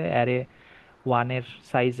ফেলছে, অ্যারে 1-এর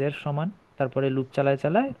সাইজের সমান, তারপরে লুপ চালায়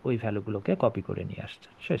চালায় ওই ভ্যালুগুলোকে কপি করে নিয়ে আসছে,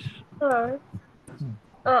 শেষ। স্যার, হুম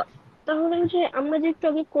তাহলে যে আমরা যে একটু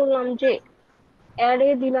আগে করলাম যে অ্যারে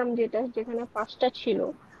দিলাম, যেটা যেখানে 5টা ছিল,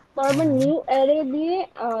 হুম তারপর হুম নিউ অ্যারে দিয়ে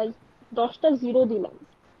 10টা জিরো দিলাম।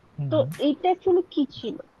 হুম তো হুম। এইটা অ্যাকচুয়ালি কি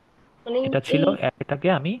ছিল? মানে এটা ছিল, এই, এটাকে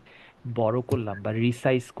আমি বড় করলাম বা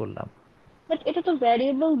রিসাইজ করলাম। বাট এটা তো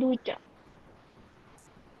ভ্যারিয়েবল দুইটা,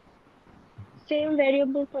 সেম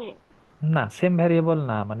ভ্যারিয়েবল তো না। না, সেম ভ্যারিয়েবল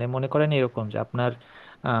না, মানে মনে করেন এরকম যে আপনার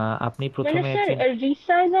আপনি মানে প্রথমে স্যার,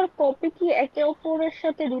 রিসাইজ আর কপি কি একে অপরের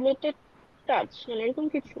সাথে রিলেটেড কাজ, মানে এরকম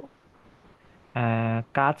কিছু?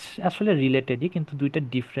 কাজ আসলে রিলেটেডই, কিন্তু দুইটা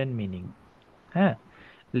ডিফারেন্ট মিনিং। হ্যাঁ,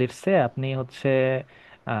 লেটস সে আপনি হচ্ছে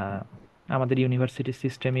আহ, আমাদের ইউনিভার্সিটি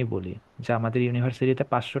সিস্টেমই বলি, যে আমাদের ইউনিভার্সিটিতে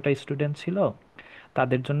 500টা স্টুডেন্ট ছিল,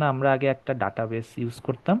 তাদের জন্য আমরা আগে একটা ডাটাবেস ইউজ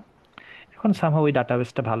করতাম। এখন সামহাও ওই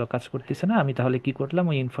ডাটাবেসটা ভালো কাজ করতেছে না, আমি তাহলে কি করলাম,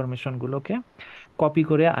 ওই ইনফরমেশনগুলোকে কপি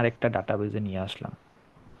করে আরেকটা ডাটাবেসে নিয়ে আসলাম।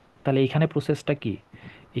 তাহলে এখানে প্রসেসটা কি,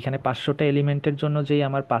 এখানে 500টা এলিমেন্টের জন্য যেই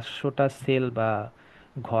আমার 500টা সেল বা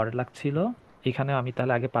ঘর লাগছিল, এখানে আমি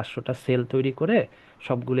তাহলে আগে 500টা সেল তৈরি করে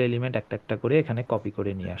সবগুলো এলিমেন্ট একটা একটা করে এখানে কপি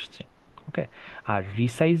করে নিয়ে আসছি। ওকে। আর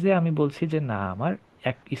রিসাইজে আমি বলছি যে না, আমার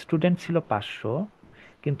এক স্টুডেন্ট ছিল 500,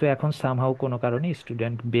 কিন্তু এখন সামহাও কোনো কারণে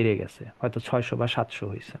স্টুডেন্ট বেড়ে গেছে, হয়তো 600 বা 700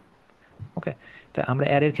 হয়েছে। ওকে। তা আমরা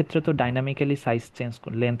অ্যারের ক্ষেত্রে তো dynamically size change,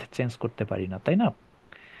 length change করতে পারি না, তাই না?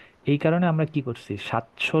 এই কারণে আমরা কি করছি,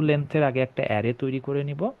 700 লেন্থের আগে একটা অ্যারে তৈরি করে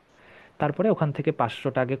নিব, তারপরে ওখান থেকে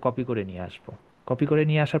 500টা আগে কপি করে নিয়ে আসবো। কপি করে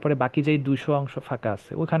নিয়ে আসার পরে বাকি যেই 200 অংশ ফাঁকা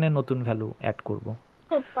আছে ওখানে নতুন ভ্যালু অ্যাড করব।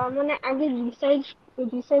 তো তার মানে আগে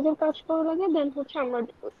রিসাইজের কাজ করা লাগে, দেন হচ্ছে আমরা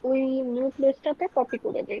ওই নিউ প্লেসটাতে কপি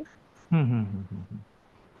করে দেই। হুম হুম হুম হুম হুম।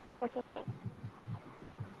 আচ্ছা আচ্ছা।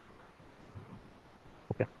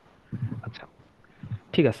 ওকে। আচ্ছা,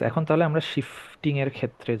 ঠিক আছে, এখন তাহলে আমরা শিফটিং এর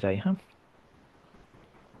ক্ষেত্রে যাই। হ্যাঁ,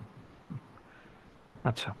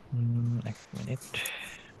 আচ্ছা, এক মিনিট।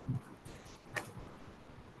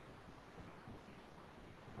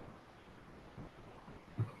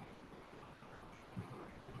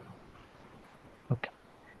 ওকে,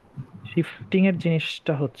 শিফটিং এর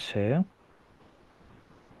জিনিসটা হচ্ছে,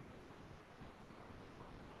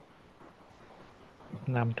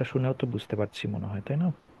 নামটা শুনেও তো বুঝতে পারছি মনে হয়, তাই না?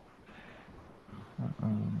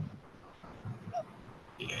 উম,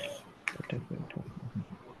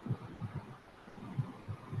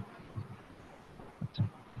 আচ্ছা,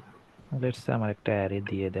 লেটস সে আমার একটা অ্যারে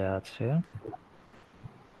দিয়ে দেওয়া আছে।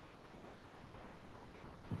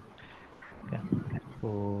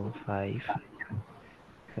 4 5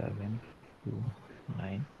 7 2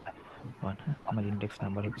 9 1। হ্যাঁ, আমার ইন্ডেক্স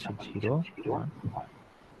নাম্বার হচ্ছে 0 1 4।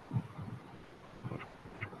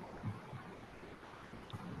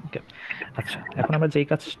 ওকে। আচ্ছা, এখন আমরা যেই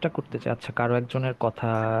কাজটা করতে চাই, আচ্ছা কারো একজনের কথা,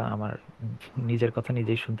 আমার উম, নিজের কথা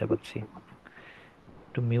নিজেই শুনতে পাচ্ছি,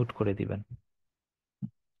 একটু মিউট করে দিবেন।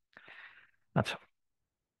 আচ্ছা,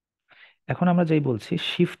 এখন আমরা যেই বলছি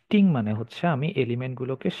শিফটিং মানে হচ্ছে আমি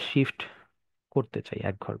এলিমেন্টগুলোকে শিফট করতে চাই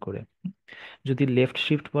এক ঘর করে। যদি লেফট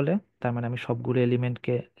শিফট বলে, তার মানে আমি সবগুলো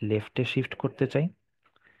এলিমেন্টকে লেফটে শিফট করতে চাই।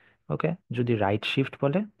 ওকে। যদি রাইট শিফট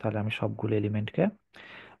বলে, তাহলে আমি সবগুলো এলিমেন্টকে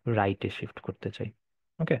রাইটে শিফট করতে চাই।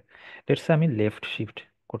 ওকে। লেটস আমি লেফট শিফট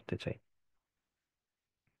করতে চাই।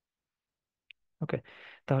 ওকে।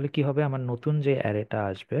 তাহলে কি হবে, আমার নতুন যে অ্যারেটা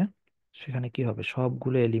আসবে সেখানে কি হবে,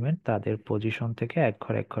 সবগুলো এলিমেন্ট তাদের পজিশন থেকে এক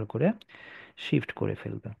ঘর এক ঘর করে শিফট করে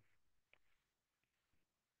ফেলবে।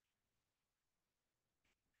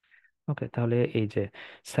 ওকে, তাহলে এই যে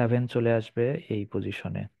 7 চলে আসবে এই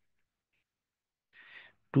পজিশনে,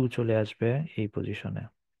 2 চলে আসবে এই পজিশনে,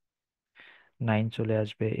 9 চলে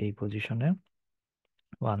আসবে এই পজিশনে,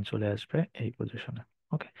 1 চলে আসবে এই পজিশনে।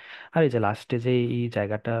 ওকে। আর এই যে লাস্টে যে এই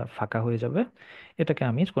জায়গাটা ফাঁকা হয়ে যাবে, এটাকে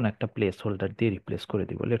আমি কোনো একটা প্লেস হোল্ডার দিয়ে রিপ্লেস করে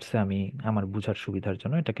দিব। লেটস সে আমি আমার বুঝার সুবিধার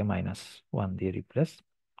জন্য এটাকে -1 দিয়ে রিপ্লেস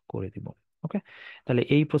করে দিব। ওকে। তাহলে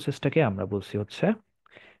এই প্রসেসটাকে আমরা বলছি হচ্ছে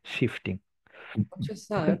শিফটিং। আচ্ছা ওকে।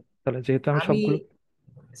 স্যার, তাহলে যেহেতু আমি আমি সবগুলো,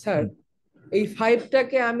 স্যার হুম, এই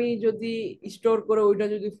ফাইভটাকে আমি যদি স্টোর করে ওইটা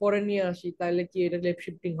যদি পরে নিয়ে আসি, তাহলে কি এটা লেফট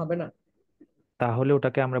শিফটিং হবে না? তাহলে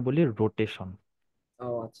ওটাকে আমরা বলি রোটেশন। ও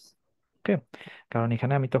আচ্ছা। ওকে। কারণ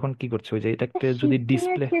এখানে আমি তখন কি করছি, ওই যে এটাকে যদি শিফটিং এর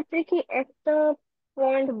ডিসপ্লে, ক্ষেত্রে কি একটা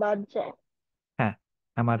পয়েন্ট বাদ যায়? হ্যাঁ,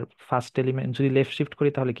 আমার ফার্স্ট এলিমেন্ট যদি লেফট শিফট করি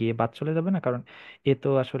তাহলে কি এ বাদ চলে যাবে না? কারণ এ তো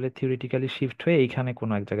আসলে থিওরিটিক্যালি শিফট হয়ে এইখানে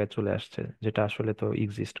কোনো এক জায়গায় চলে আসছে, যেটা আসলে তো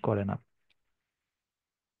এক্সিস্ট করে না।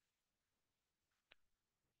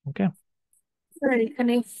 ওকে। স্যার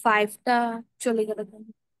এখানে 5টা চলে গেল কেন?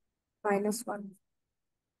 -1।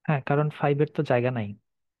 হ্যাঁ, কারণ 5-এর তো জায়গা নাই।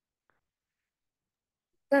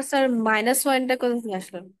 তা স্যার -1টা কোথা থেকে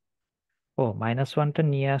আসলো? ও, -1টা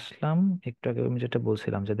নিয়ে আসলাম একটু আগে, আমি যেটা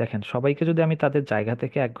বলছিলাম যে দেখেন, সবাইকে যদি আমি তাদের জায়গা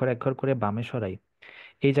থেকে এক ঘর এক ঘর করে বামে সরাই,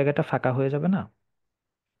 এই জায়গাটা ফাঁকা হয়ে যাবে না?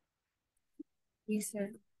 জি স্যার।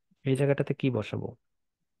 এই জায়গাটাতে কি বসাবো?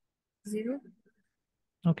 0।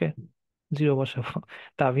 ওকে, 0 বসাবো।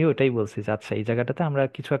 তা আমি ওটাই বলছি যে আচ্ছা এই জায়গাটাতে আমরা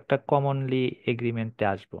কিছু একটা কমনলি এগ্রিমেন্টে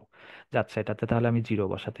আসবো, যে আচ্ছা এটাতে তাহলে আমি 0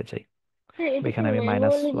 বসাতে চাই, হ্যাঁ, বা এটা কি এখানে আমি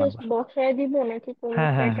ম্যানুয়ালি -1 জাস্ট বসাবো। বসায় দিব নাকি কোনো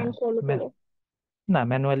হ্যাঁ হ্যাঁ প্যাটার্ন হ্যাঁ, ফলো করে? না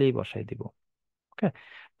ম্যানুয়ালি বসাই দিব। ওকে।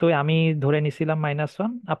 তো আমি ধরে নিছিলাম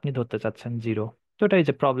 -1, আপনি ধরতে চাচ্ছেন 0। তো এটাই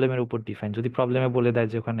যে প্রবলেমের উপর ডিফাইন, যদি প্রবলেমে বলে দেয়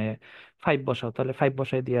যে ওখানে 5 বসাও, তাহলে 5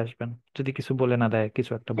 বসাই দিয়ে আসবেন। যদি কিছু বলে না দেয়,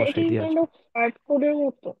 কিছু একটা এটা বসাই কি দিয়ে কাইন্ড আসবেন। অফ হার্ড কোডের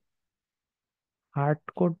মতো? হার্ড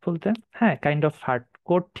কোড বলতে, হ্যাঁ কাইন্ড অফ হার্ড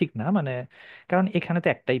কোড ঠিক না মানে, কারণ এখানে তো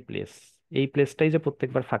একটাই প্লেস, এই প্লেসটাই যে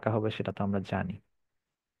প্রত্যেকবার ফাঁকা হবে সেটা তো আমরা জানি,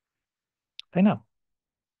 তাই না?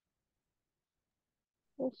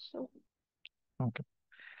 আচ্ছা ওকে,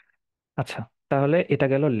 আচ্ছা, তাহলে এটা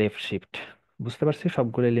গেল লেফট শিফট। বুঝতে পারছি,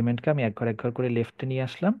 সবগুলো এলিমেন্টকে আমি এক ঘর এক ঘর করে লেফটে নিয়ে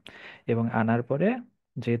আসলাম, এবং আনার পরে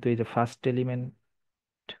যেহেতু এই যে ফার্স্ট এলিমেন্ট,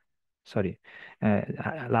 সরি,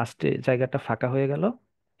 লাস্টে জায়গাটা ফাঁকা হয়ে গেল,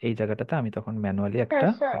 এই জায়গাটাতে আমি তখন ম্যানুয়ালি স্যার, একটা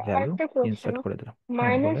স্যার ভ্যালু একটা কোশ্চেন। ইনসার্ট করে দিলাম। হ্যাঁ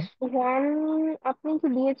মাইনাস বলেন। ওয়ান আপনি কি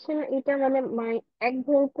দিয়েছেন এটা মানে এক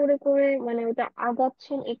ঘর করে করে মানে ওটা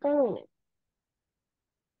আগাচ্ছেন এ কারণে,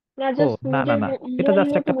 না ও জাস্ট না না নিজের না, এটা মন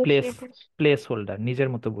জাস্ট মতো একটা প্লেস, বসিয়ে দিয়েছেন? প্লেস হোল্ডার নিজের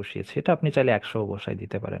মতো বসিয়েছি, এটা আপনি চাইলে 100 বসাই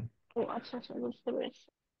দিতে পারেন। ও আচ্ছা আচ্ছা, বুঝতে পেরেছি।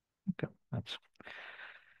 ওকে, আচ্ছা,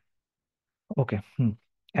 ওকে, হুম।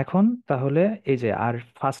 এখন তাহলে এই যে আর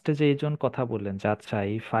ফার্স্টে যে এইজন কথা বললেন যে আচ্ছা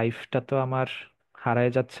এই ফাইভটা তো আমার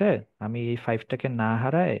হারায় যাচ্ছে, আমি এই ফাইভটাকে না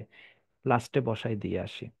হারায় লাস্টে বসাই দিয়ে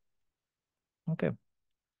আসি। ওকে,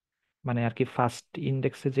 মানে আর কি ফার্স্ট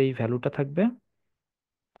ইন্ডেক্সে যেই ভ্যালুটা থাকবে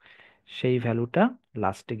সেই ভ্যালুটা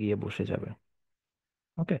লাস্টে গিয়ে বসে যাবে।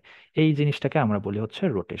 ওকে, এই জিনিসটাকে আমরা বলি হচ্ছে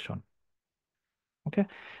রোটেশন। ওকে,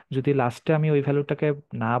 যদি লাস্টে আমি ওই ভ্যালুটাকে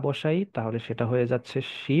না বসাই তাহলে সেটা হয়ে যাচ্ছে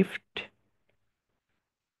শিফট,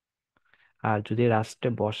 আর যদি লাস্টে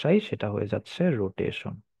বসাই সেটা হয়ে যাচ্ছে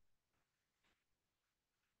রোটেশন।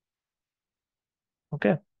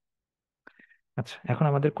 ওকে, আচ্ছা, এখন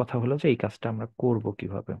আমাদের কথা হলো যে এই কাজটা আমরা করব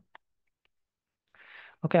কিভাবে।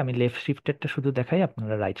 ওকে, আমি লেফট শিফটেরটা শুধু দেখাই,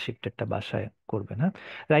 আপনারা রাইট শিফটেরটা বাসায় করবেন। হ্যাঁ,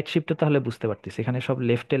 রাইট শিফটে তাহলে বুঝতে পারতেছি এখানে সব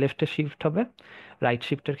লেফটে লেফটে শিফট হবে, রাইট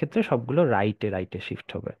শিফটের ক্ষেত্রে সবগুলো রাইটে রাইটে শিফট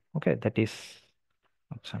হবে। ওকে, দ্যাট ইজ,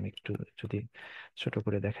 আচ্ছা আমি একটু যদি ছোট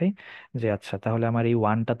করে দেখাই, যে আচ্ছা তাহলে আমার এই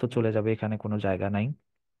ওয়ানটা তো চলে যাবে, এখানে কোনো জায়গা নাই।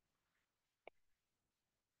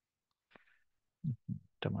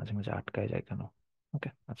 এটা মাঝে মাঝে আটকায় যায় কেন? ওকে,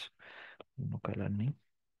 আচ্ছা, কোনো কালার নেই।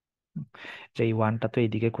 হুম, যে এই ওয়ানটা তো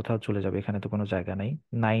এইদিকে কোথাও চলে যাবে, এখানে তো কোনো জায়গা নাই।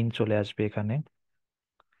 9 চলে আসবে এখানে,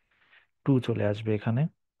 2 চলে আসবে এখানে,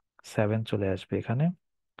 7 চলে আসবে এখানে,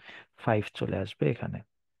 5 চলে আসবে এখানে।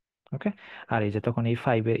 ওকে, আর এই যে তখন এই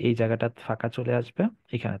 5-এর এই জায়গাটা ফাঁকা চলে আসবে,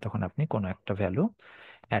 এখানে তখন আপনি কোনো একটা ভ্যালু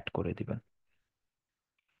অ্যাড করে দিবেন।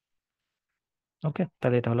 ওকে,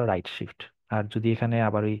 তাহলে এটা হলো রাইট শিফট। আর যদি এখানে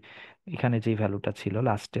আবার ওই এখানে যে ভ্যালুটা ছিল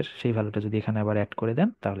লাস্টের সেই ভ্যালুটা যদি এখানে আবার অ্যাড করে দেন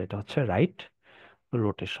তাহলে এটা হচ্ছে রাইট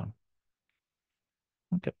রোটেশন।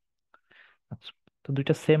 ওকে, আচ্ছা, তো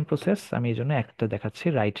দুইটা সেম প্রসেস, আমি এই জন্য একটা দেখাচ্ছি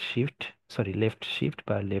right shift, sorry left shift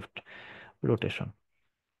বা লেফট রোটেশন।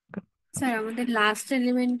 স্যার আচ্ছা, আমাদের লাস্ট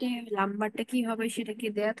এলিমেন্টে নাম্বারটা কি হবে সেটা কি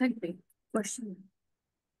দেয়া থাকবে কোশ্চেন?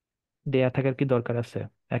 দেয়া থাকার কি দরকার আছে?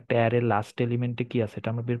 একটা অ্যারের লাস্ট এলিমেন্টে কি আছে এটা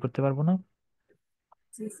আমরা বের করতে পারবো না?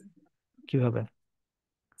 কিভাবে?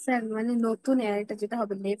 স্যার মানে নতুন অ্যারেটা যেটা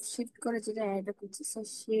হবে লেফট শিফট করে যেটা অ্যারেটা করছে স্যার,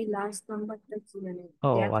 সেই লাস্ট নাম্বারটা কি মানে ও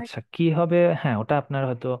দেয়া থাকে? আচ্ছা, কি হবে, হ্যাঁ ওটা আপনার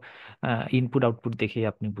হয়তো ইনপুট আউটপুট দেখেই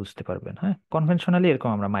আপনি বুঝতে পারবেন। হ্যাঁ, কনভেনশনালি এরকম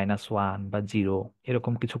আমরা -1 বা 0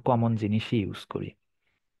 এরকম কিছু কমন জিনিসই ইউজ করি।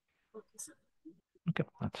 Okay sir. ওকে,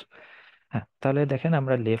 আচ্ছা, হ্যাঁ তাহলে দেখেন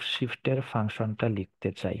আমরা লেফট শিফটের ফাংশনটা লিখতে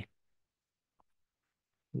চাই।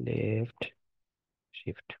 লেফট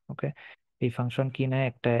শিফট, ওকে, এই ফাংশন কি নেয়,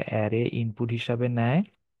 একটা অ্যারে ইনপুট হিসাবে নেয়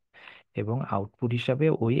এবং আউটপুট হিসাবে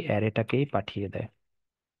ওই অ্যারেটাকেই পাঠিয়ে দেয়।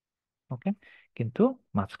 ওকে, কিন্তু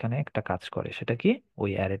মাঝখানে একটা কাজ করে, সেটা কি,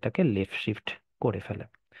 ওই অ্যারেটাকে লেফট শিফট করে ফেলে।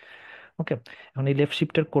 ওকে, এখন এই লেফট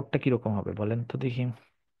শিফটের কোডটা কিরকম হবে বলেন তো দেখি।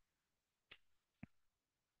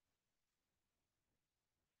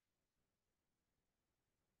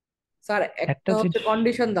 স্যার একটা একটা হচ্ছে জিনিস,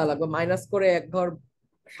 কন্ডিশন দেওয়া লাগবে, মাইনাস করে এক ঘর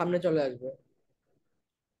সামনে চলে আসবে।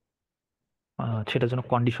 সেটার জন্য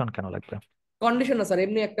কন্ডিশন কেন লাগবে? কন্ডিশন না স্যার,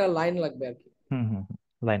 এমনি একটা লাইন লাগবে আর কি। হুম হুম,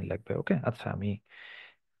 লাইন লাগবে। ওকে, আচ্ছা আমি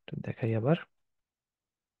একটু দেখাই আবার,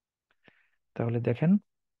 তাহলে দেখেন,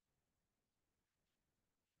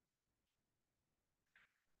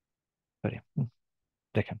 সরি,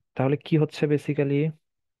 দেখেন তাহলে কি হচ্ছে বেসিক্যালি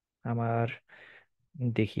আমার,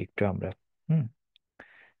 দেখি একটু আমরা, হুম,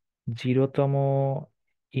 0তম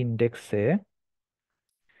ইন্ডেক্সে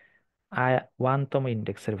 1তম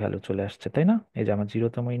ইন্ডেক্সের ভ্যালু চলে আসছে, তাই না? এই যে আমার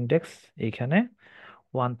 0তম ইন্ডেক্স, এইখানে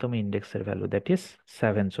 1তম ইন্ডেক্সের ভ্যালু দ্যাট ইজ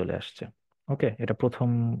 7 চলে আসছে। ওকে, এটা প্রথম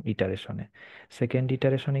ইটারেশনে। সেকেন্ড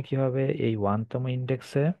ইটারেশনে কি হবে, এই 1তম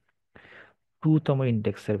ইন্ডেক্সে 2তম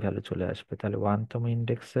ইন্ডেক্সের ভ্যালু চলে আসবে, তাহলে 1তম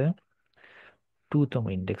ইন্ডেক্সে 2তম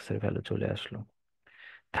ইন্ডেক্সের ভ্যালু চলে আসলো।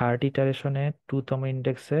 থার্ড ইটারেশনে 2তম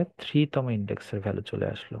ইন্ডেক্সে 3তম ইন্ডেক্সের ভ্যালু চলে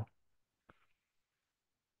আসলো।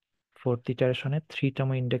 ফোর্থ ইটারেশনে 3তম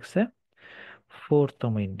ইন্ডেক্সে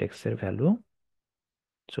 4তম ইন্ডেক্সের ভ্যালু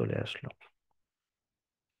চলে আসলো।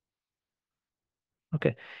 ওকে,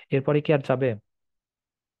 এরপরে কি আর যাবে?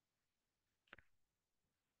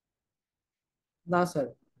 না স্যার।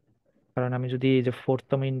 কারণ আমি যদি এই যে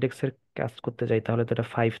 4তম ইন্ডেক্সের কাজ করতে যাই তাহলে তো এটা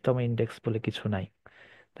 5তম ইন্ডেক্স বলে কিছু নাই,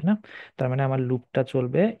 তাই না? তার মানে আমার লুপটা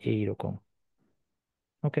চলবে এইরকম।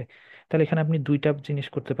 ওকে, তাহলে এখানে আপনি দুইটা জিনিস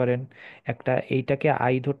করতে পারেন, একটা এইটাকে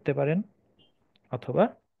আই ধরতে পারেন, অথবা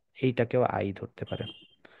এইটাকেও আই ধরতে পারেন।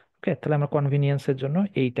 ওকে, তাহলে আমরা কনভিনিয়েন্সের জন্য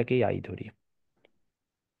এইটাকেই আই ধরি।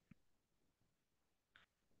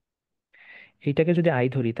 এইটাকে যদি আই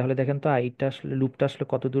ধরি তাহলে দেখেন তো আইটা আসলে, লুপটা আসলে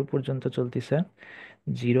কত দূর পর্যন্ত চলতেছে,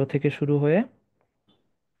 0 থেকে শুরু হয়ে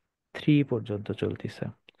 3 পর্যন্ত চলতেছে,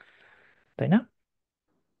 তাই না?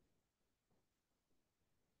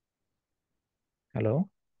 হ্যালো?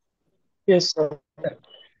 Yes sir.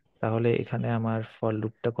 তাহলে এখানে আমার ফর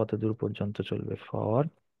লুপটা কত দূর পর্যন্ত চলবে, ফর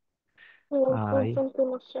ফোর আই, পর্যন্ত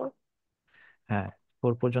না স্যার? হ্যাঁ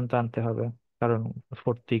 4 পর্যন্ত আনতে হবে, কারণ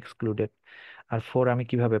 4 তো এক্সক্লুডেড। আর 4 আমি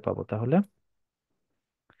কিভাবে পাবো তাহলে?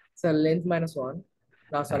 স্যার লেন্থ -1,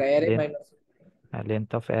 না হ্যাঁ সরি অ্যারে লেন্থ, মাইনাস। হ্যাঁ লেন্থ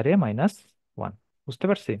অফ অ্যারে -1, বুঝতে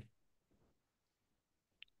পারছি?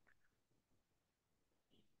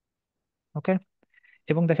 ওকে,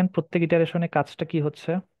 এবং দেখেন প্রত্যেক ইটারেশনে কাজটা কি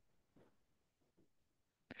হচ্ছে,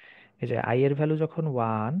 এই যে আই এর ভ্যালু যখন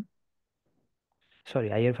 1, সরি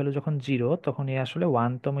আই এর ভ্যালু যখন 0 তখন এ আসলে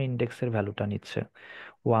 1তম ইন্ডেক্সের ভ্যালুটা নিচ্ছে।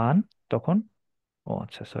 1 তখন, ও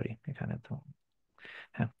আচ্ছা সরি এখানে তো,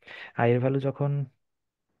 হ্যাঁ আই এর ভ্যালু যখন,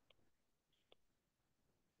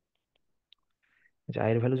 আই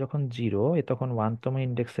এর ভ্যালু যখন 0 এ তখন 1তম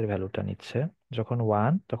ইন্ডেক্সের ভ্যালুটা নিচ্ছে, যখন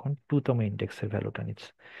 1 তখন 2তম ইন্ডেক্সের ভ্যালুটা নিচ্ছে।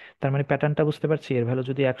 তার মানে প্যাটার্নটা বুঝতে পারছি, এর ভ্যালু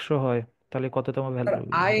যদি 100 হয় তাহলে কততম ভ্যালু স্যার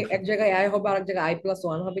আই ইন্ডেক্স? এক জায়গায় আই হবে, আরেক জায়গায়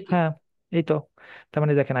i+1 হবে কি? হ্যাঁ এই তো, তার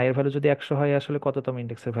মানে দেখেন আই এর ভ্যালু যদি 100 হয় আসলে কততম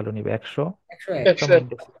ইন্ডেক্সের ভ্যালু নিবে, 101। 100তম 101।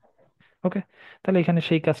 ইন্ডেক্স। ওকে, তাহলে এখানে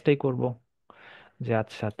সেই কাজটাই করব, যে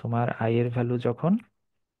আচ্ছা তোমার আই এর ভ্যালু যখন,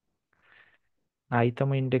 তম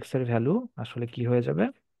ইন্ডেক্সের ভ্যালু আসলে কি হয়ে যাবে,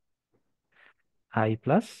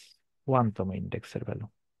 i+1তম ইন্ডেক্সের ভ্যালু,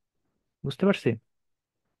 বুঝতে পারছি?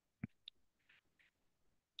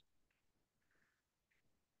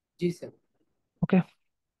 জি স্যার। ওকে,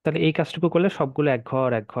 তাহলে এই কাজটুকু করলে সবগুলো এক ঘর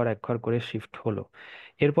এক ঘর এক ঘর করে শিফট হলো।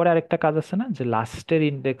 এরপরে আরেকটা কাজ আছে না, যে লাস্টের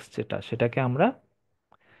ইন্ডেক্স যেটা, সেটাকে আমরা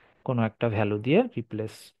কোনো একটা ভ্যালু দিয়ে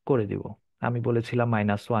রিপ্লেস করে দিব। আমি বলেছিলাম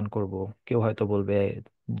 -1 করব, কেউ হয়তো বলবে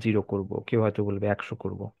 0 করব, কেউ হয়তো বলবে 100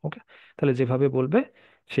 করব। ওকে, তাহলে যেভাবে বলবে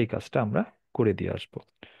সেই কাজটা আমরা করে দিয়ে আসবো।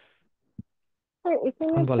 স্যার এখানে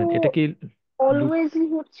এখন তো বলেন এটা কি লুপ? অলওয়েজই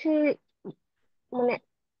হচ্ছে, মানে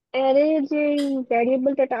অ্যারে যে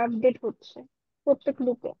ভ্যারিয়েবলটা আপডেট হচ্ছে প্রত্যেক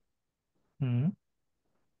লুপে, হুম,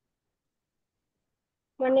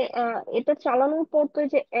 মানে এটা চালানোর পর তো এই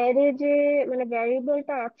যে অ্যারে যে মানে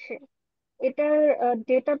ভ্যারিয়েবলটা আছে, এটার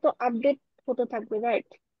ডেটা তো আপডেট হতে থাকবে, রাইট?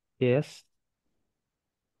 ইয়েস।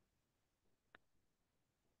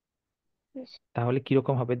 তাহলে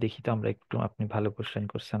কিরকম হবে দেখি তো আমরা একটু, আপনি ভালো কোশ্চেন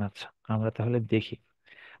করছেন। আচ্ছা আমরা তাহলে দেখি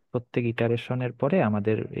প্রত্যেক ইটারেশনের পরে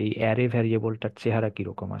আমাদের এই অ্যারে ভ্যারিয়েবলটার চেহারা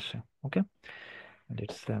কিরকম আসে। ওকে,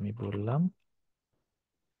 লেটস আমি বললাম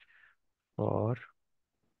for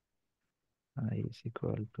i is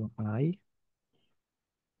equal to I,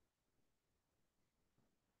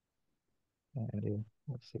 array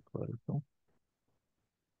is equal to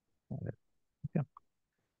array. Okay?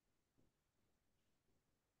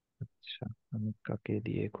 আচ্ছা আমি কাকে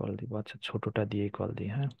দিয়ে কল দিব, আচ্ছা ছোটটা দিয়ে কল দিই,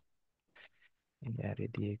 হ্যাঁ এই অ্যারে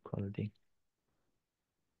দিয়ে কল দিই।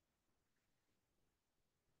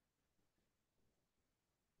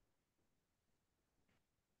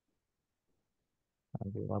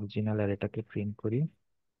 আগে অরিজিনাল অ্যারেটাকে প্রিন্ট করি।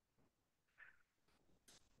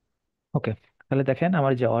 ওকে, তাহলে দেখেন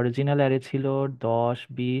আমার যে অরিজিনাল অ্যারে ছিল 10,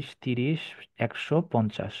 20, 30,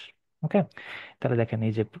 150। ওকে, তাহলে দেখেন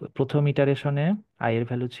এই যে প্রথম ইটারেশনে আই এর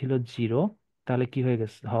ভ্যালু ছিল 0, তাহলে কি হয়ে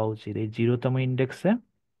গেছে, হওয়া উচিত এই 0তম ইন্ডেক্সে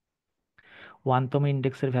 1তম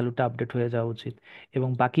ইন্ডেক্সের ভ্যালুটা আপডেট হয়ে যাওয়া উচিত। এবং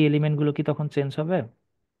বাকি এলিমেন্টগুলো কি তখন চেঞ্জ হবে?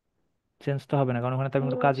 চেঞ্জ তো হবে না, কারণ ওখানে তো আমি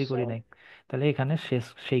কোনো কাজই করি স্যার নাই। তাহলে এখানে শেষ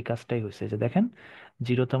সেই কাজটাই হয়েছে, যে দেখেন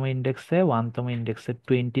 0তম ইন্ডেক্সে 1তম ইন্ডেক্সে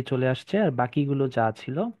 20 চলে আসছে, আর বাকিগুলো যা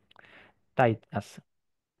ছিল তাই আছে।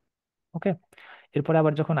 ওকে, এরপরে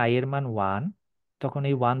আবার যখন আই এর মান 1, তখন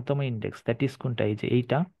এই 1তম ইন্ডেক্স, দ্যাট ইজ কোনটা, এই যে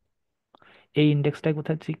এইটা, এই ইন্ডেক্সটা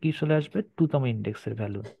কোথায় কি চলে আসবে, 2তম ইন্ডেক্সের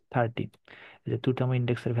ভ্যালু 30। এই যে 2তম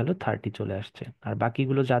ইন্ডেক্সের ভ্যালু 30 চলে আসছে, আর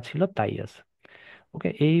বাকিগুলো যা ছিল তাই আছে। ওকে,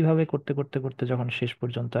 এইভাবে করতে করতে করতে যখন শেষ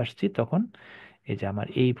পর্যন্ত আসছি তখন এই যে আমার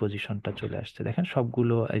এই পজিশনটা চলে আসছে। দেখেন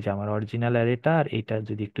সবগুলো, এই যে আমার অরিজিনাল অ্যারেটা আর এইটা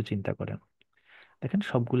যদি একটু চিন্তা করেন, দেখেন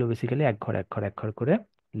সবগুলো বেসিক্যালি এক ঘর এক ঘর এক ঘর করে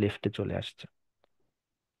লেফটে চলে আসছে।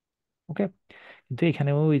 ওকে, কিন্তু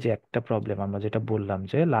এখানে ওই যে একটা প্রবলেম আমরা যেটা বললাম,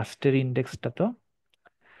 যে লাস্টের ইন্ডেক্সটা তো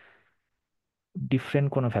ডিফারেন্ট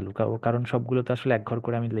কোনো ভ্যালু, কারণ সবগুলো তো আসলে এক ঘর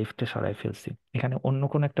করে আমি লেফটে সরাই ফেলছি। এখানে অন্য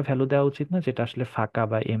কোনো একটা ভ্যালু দেওয়া উচিত না, যেটা আসলে ফাঁকা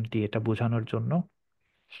বা এমটি, এটা বোঝানোর জন্য।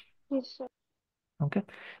 জি স্যার। ওকে,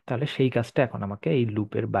 তাহলে সেই কাজটা এখন আমাকে এই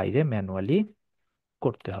লুপের বাইরে ম্যানুয়ালি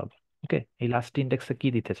করতে হবে। ওকে, এই লাস্ট ইন্ডেক্সে কি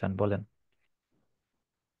দিতে চান বলেন?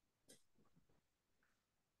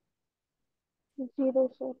 0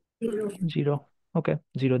 স্যার। 0। ওকে,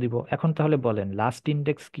 0 দিব। এখন তাহলে বলেন লাস্ট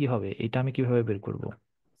ইন্ডেক্স কি হবে, এটা আমি কিভাবে বের করব?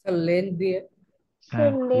 স্যার লেন্থ দিয়ে।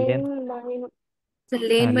 হ্যাঁ, sir lane length. Mine.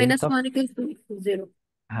 Lane হ্যাঁ, length minus of. One equal to 0।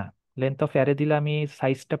 হ্যাঁ, লেন্থ অফ অ্যারে দিলে আমি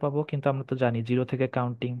সাইজটা পাবো, কিন্তু আমরা তো জানি 0 থেকে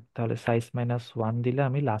কাউন্টিং, তাহলে সাইজ -1 দিলে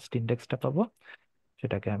আমি লাস্ট ইন্ডেক্সটা পাবো,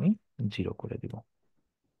 সেটাকে আমি 0 করে দিব।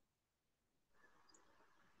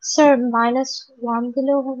 স্যার -1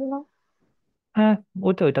 দিলেও হবে না? হ্যাঁ,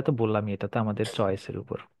 ওইটা তো বললামই, এটা তো আমাদের চয়েসের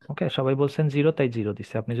উপর। ওকে, সবাই বলছেন 0, তাই 0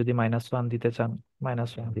 দিচ্ছে। আপনি যদি -1 দিতে চান,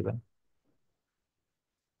 -1 দিবেন।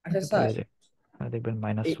 আচ্ছা ওকে, স্যার, তাহলে দেখবেন এই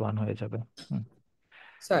 -1 হয়ে যাবে। হুম,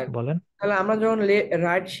 স্যার, বলেন। তাহলে আমরা যখন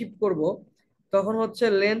রাইট শিফট করব, তখন হচ্ছে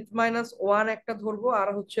লেন্থ -1 একটা ধরবো, আর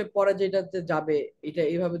হচ্ছে পরে যেটাতে যাবে এটা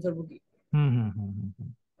এইভাবে ধরবো কি? হুম হুম হুম হুম হুম।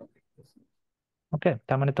 ওকে,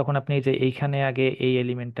 তার মানে তখন আপনি এই যে এইখানে আগে এই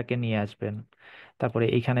এলিমেন্টটাকে নিয়ে আসবেন, তারপরে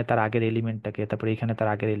এইখানে তার আগের এলিমেন্টটাকে, তারপরে এইখানে তার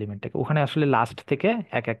আগের এলিমেন্টটাকে, ওখানে আসলে লাস্ট থেকে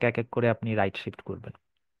এক এক করে আপনি রাইট শিফট করবেন।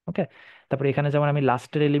 ওকে, তারপরে এখানে যেমন আমি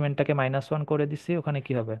লাস্টের এলিমেন্টটাকে -1 করে দিচ্ছি, ওখানে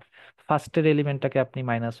কি হবে, ফার্স্টের এলিমেন্টটাকে আপনি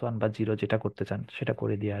 -1 বা 0 যেটা করতে চান সেটা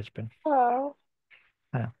করে দিয়ে আসবেন। স্যার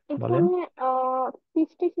হ্যাঁ, বলেন। এখানে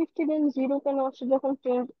 50-50 দেন 0 কেন আসছে যখন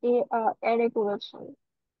প্রিন্ট অ্যারে করেছেন?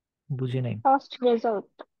 বুঝি নাই। ফার্স্ট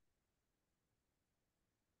রেজাল্ট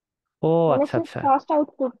ও মানে আচ্ছা স্যার আচ্ছা, ফার্স্ট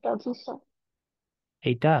আউটপুটটা। জি স্যার।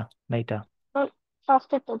 এইটা না এটা।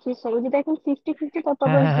 ফার্স্টেরটা। জি স্যার, ওই যে দেখেন 50-50 তারপর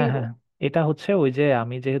হ্যাঁ আবার হ্যাঁ হ্যাঁ 0। হ্যাঁ, এটা হচ্ছে ওই যে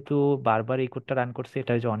আমি যেহেতু বারবার এই কোডটা রান করছি,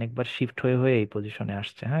 এটা ওই যে অনেকবার শিফট হয়ে হয়ে এই পজিশনে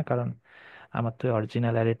আসছে। হ্যাঁ, কারণ আমার তো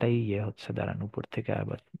অরিজিনাল অ্যারেটাই হচ্ছে, দাঁড়ান উপর থেকে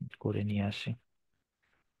আবার করে নিয়ে আসি।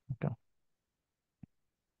 ওকে,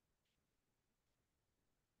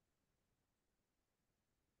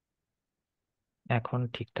 এখন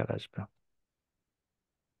ঠিকঠাক আসবে।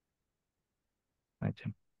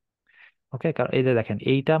 ওকে, কারণ এই যে দেখেন,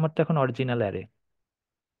 এইটা আমার তো এখন অরিজিনাল অ্যারে,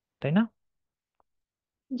 তাই না?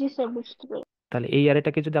 জি স্যার, বুঝতে পেরেছি। তাহলে এই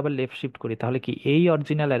অ্যারেটাকে যদি আবার লেফট শিফট করি, তাহলে কি এই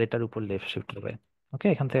অরিজিনাল অ্যারেটার উপর লেফট শিফট হবে? ওকে,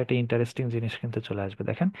 এখান থেকে একটা ইন্টারেস্টিং জিনিস কিন্তু চলে আসবে,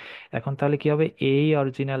 দেখেন। এখন তাহলে কি হবে, এই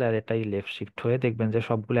অরিজিনাল অ্যারেটাই লেফট শিফট হয়ে দেখবেন যে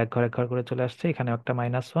সবগুলো এক ঘর করে চলে আসছে। এখানেও একটা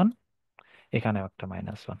 -1, এখানেও একটা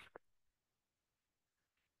 -1।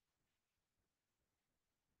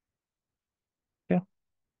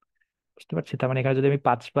 বুঝতে পারছি, তার মানে এখানে যদি আমি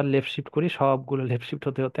 5 বার লেফট শিফট করি, সবগুলো লেফট শিফট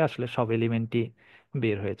হতে হতে আসলে সব এলিমেন্টই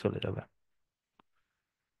বের হয়ে চলে যাবে।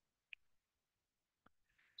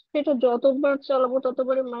 সেটা যতবার চালাবো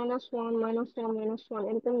ততবারই -1 -1 -1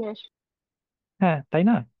 এরকম নিয়ে আসবে। হ্যাঁ, তাই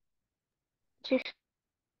না? জি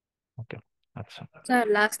ওকে, আচ্ছা, স্যার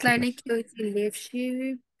লাস্ট ঠিক লাইনে আছে। কি হয়েছে, left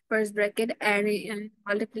shift first bracket array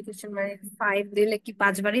multiplication মানে 5 দিলে কি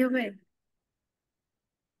 5 বারই হবে?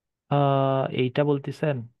 এইটা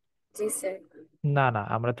বলতেছেন? জি স্যার। না না,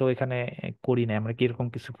 আমরা তো এখানে করি না, আমরা কি এরকম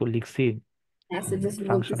কিছু লিখছি হ্যাঁ স্যার, জাস্ট বলতেছি।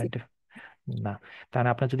 ফাংশনে? না, তাহলে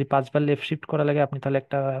আপনার যদি 5 বার লেফট শিফট করা লাগে, আপনি তাহলে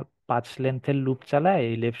একটা 5 লেন্থের লুপ চালায়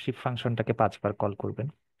এই লেফট শিফট ফাংশনটাকে 5 বার কল করবেন।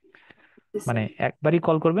 জি মানে স্যার। একবারই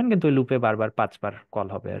কল করবেন, কিন্তু ওই লুপে বারবার 5 বার কল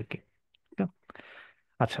হবে আর কি। তো,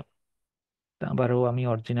 আচ্ছা, তা আবারও আমি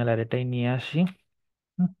অরিজিনাল অ্যারেটাই নিয়ে আসি।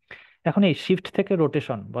 হুম, এখন এই শিফট থেকে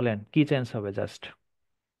রোটেশন বলেন কি চেঞ্জ হবে জাস্ট?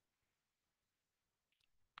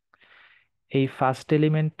 এই ফার্স্ট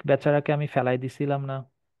এলিমেন্ট বেচারাকে আমি ফেলাই দিছিলাম না,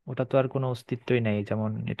 ওটা তো আর কোনো অস্তিত্বই নেই।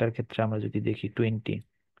 যেমন এটার ক্ষেত্রে আমরা যদি দেখি 20।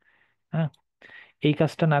 হ্যাঁ, এই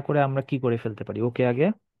কাজটা না করে আমরা কি করে ফেলতে পারি, ওকে আগে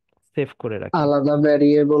সেভ করে রাখি। আলাদা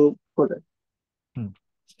ভ্যারিয়েবল করে। হুম,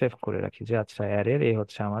 সেভ করে রাখি যে আচ্ছা অ্যারের এ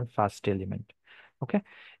হচ্ছে আমার ফার্স্ট এলিমেন্ট। ওকে,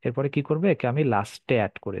 এরপরে কি করবে, একে আমি লাস্টে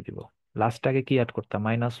অ্যাড করে দিব। লাস্ট আগে কি অ্যাড করতাম,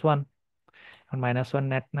 -1। এখন -1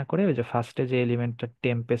 অ্যাড না করে ওই যে ফার্স্টে যে এলিমেন্টটা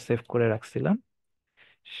টেম্পে সেভ করে রাখছিলাম,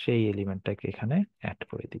 সেই এলিমেন্টটাকে এখানে অ্যাড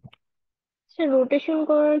করে দিব। স্যার, রোটেশন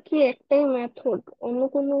করার কি একটাই মেথড, অন্য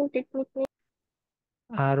কোনো টেকনিক নেই?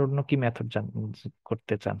 আর অন্য কি মেথড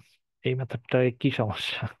করতে চান? এই মেথডটার কি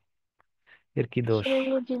সমস্যা, এর কি দোষ? স্যার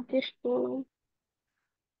আমি জিজ্ঞেস করলাম।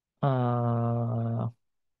 আহ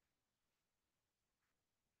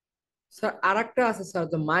স্যার আরেকটা আছে স্যার,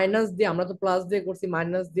 তো মাইনাস দিয়ে, আমরা তো প্লাস দিয়ে করছি,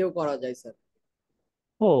 মাইনাস দিয়েও করা যায় স্যার।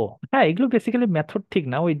 ও, হ্যাঁ, এগুলো বেসিক্যালি মেথড ঠিক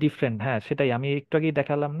না, ওই ডিফারেন্ট। হ্যাঁ, সেটাই আমি একটু আগেই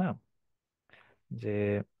দেখালাম না, যে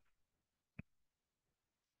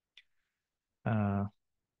আহ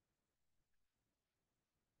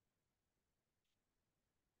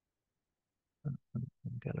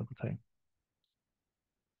গেল কোথায়?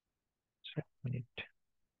 মিনিট।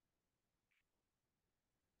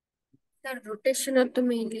 স্যার রোটেশনের তো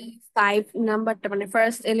মেইনলি 5 নাম্বারটা মানে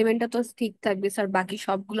ফার্স্ট এলিমেন্টটা তো ঠিক থাকবে স্যার, বাকি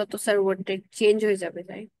সবগুলো তো স্যার রোটেট চেঞ্জ হয়ে যাবে,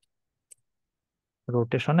 তাই?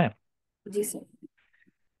 রোটেশনে, জি স্যার।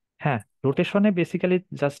 হ্যাঁ, রোটেশনে বেসিক্যালি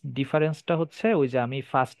জাস্ট ডিফারেন্সটা হচ্ছে ওই যে আমি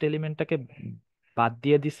ফার্স্ট এলিমেন্টটাকে বাদ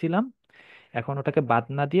দিয়ে দিছিলাম, এখন ওটাকে বাদ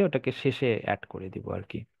না দিয়ে ওটাকে শেষে অ্যাড করে দিব আর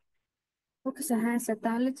কি। ওকে স্যার, হ্যাঁ স্যার,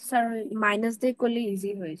 তাহলে তো স্যার মাইনাস দিয়ে করলে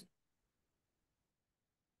ইজি হয়ে যায়।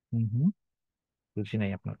 হুম হুম, বুঝি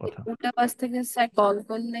নাই আপনার কথা। ওটা পাশ থেকে স্যার কল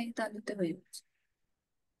করলেই তাহলে তো হয়ে যাচ্ছে।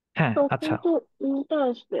 হ্যাঁ তখন আচ্ছা, তো উল্টা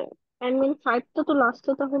আসবে। আই মিন ফাইভটা তো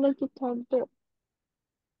লাস্টে, তাহলে কি থাকবে?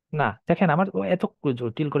 না দেখেন আমার এত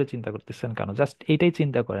জটিল করে চিন্তা করতেছেন কেন, জাস্ট এইটাই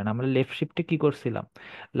চিন্তা করেন, আমরা লেফট শিফটে কি করছিলাম,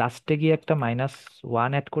 লাস্টে গিয়ে একটা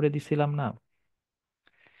 -1 অ্যাড করে দিছিলাম না।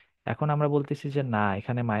 এখন আমরা বলতেছি যে না,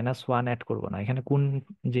 এখানে -1 অ্যাড করব না, এখানে কোন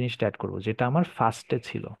জিনিসটা অ্যাড করব যেটা আমার ফার্স্টে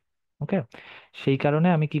ছিল। ওকে, সেই কারণে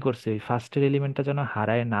আমি কি করছি, ওই ফার্স্টের এলিমেন্টটা যেন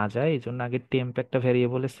হারায় না যায় এই জন্য আগে টেম্প একটা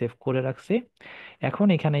ভ্যারিয়েবলে সেভ করে রাখছি। এখন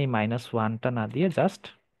এখানে এই -1টা না দিয়ে জাস্ট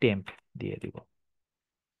টেম্প দিয়ে দিব।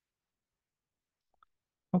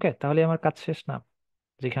 ওকে, তাহলে আমার কাজ শেষ না,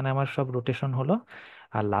 যেখানে আমার সব রোটেশন হলো,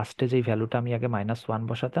 আর লাস্টে যেই ভ্যালুটা আমি আগে -1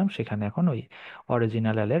 বসাতাম সেখানে এখন ওই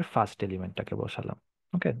অরিজিনাল এর ফার্স্ট এলিমেন্টটাকে বসালাম।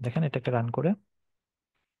 ওকে, দেখেন এটাকে রান করে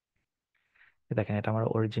দেখেন, এটা আমার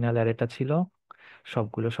অরিজিনাল অ্যারেটা ছিল,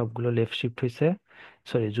 সবগুলো সবগুলো লেফট শিফট হয়েছে।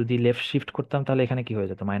 সরি, যদি লেফট শিফট করতাম তাহলে এখানে কি হয়ে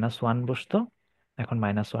যেত, -1 বসতো, এখন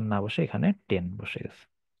 -1 না বসে এখানে 10 বসে গেছে।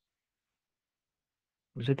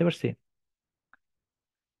 বুঝতে পারছি?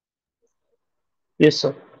 Yes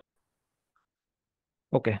sir.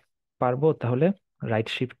 ওকে, পারবো তাহলে রাইট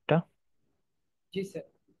শিফটটা। জি স্যার।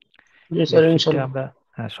 জি স্যার লেফট শিফটে ইনশাল্লাহ। আমরা,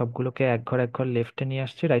 হ্যাঁ, সবগুলোকে এক ঘর এক ঘর লেফটে নিয়ে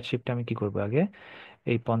আসছি। রাইট শিফটে আমি কি করবো, আগে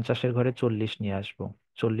এই 50-এর ঘরে 40 নিয়ে আসবো,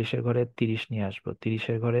 40-এর ঘরে 30 নিয়ে আসবো,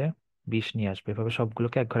 30-এর ঘরে 20 নিয়ে আসবো, এভাবে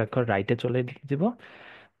সবগুলোকে এক ঘর রাইটে চলে দিব।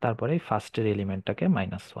 তারপরে এই ফার্স্টের এলিমেন্টটাকে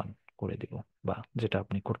 -1 করে দিব, বা যেটা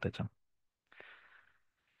আপনি করতে চান।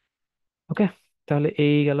 ওকে, তাহলে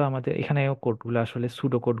এই গেল আমাদের, এখানে কোডগুলো আসলে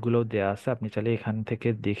সুডো কোডগুলো দেয়া আছে, আপনি চাইলে এখান থেকে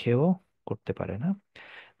দেখেও করতে পারেন। হ্যাঁ,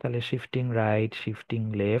 তাহলে shifting right, shifting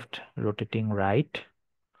left, rotating right,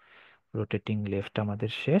 rotating left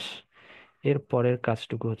আমাদের শেষ। এর পরের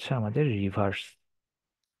কাজটুকু হচ্ছে আমাদের রিভার্স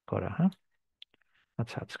করা। হ্যাঁ,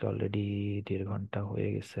 আচ্ছা, আজকে অলরেডি 1.5 ঘন্টা হয়ে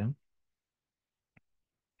গেছে।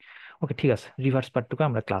 ওকে ঠিক আছে, রিভার্স পার্টটুকু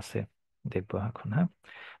আমরা ক্লাসে দেখবো এখন। হ্যাঁ,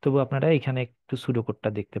 তবু আপনারা এখানে একটু সুডো কোডটা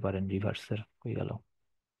দেখতে পারেন রিভার্সের, হয়ে গেল।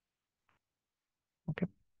 ওকে,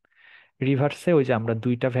 রিভার্সে ওই যে আমরা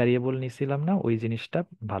দুইটা ভ্যারিয়েবল নিছিলাম না, ওই জিনিসটা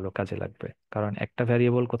ভালো কাজে লাগবে, কারণ একটা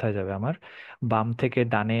ভ্যারিয়েবল কোথায় যাবে আমার, বাম থেকে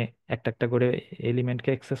ডানে একটা একটা করে এলিমেন্টকে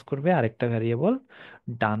অ্যাক্সেস করবে, আর একটা ভ্যারিয়েবল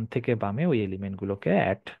ডান থেকে বামে ওই এলিমেন্টগুলোকে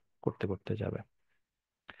অ্যাড করতে করতে যাবে।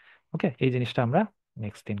 ওকে, এই জিনিসটা আমরা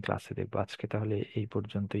নেক্সট দিন ক্লাসে দেখবো, আজকে তাহলে এই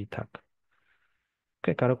পর্যন্তই থাক।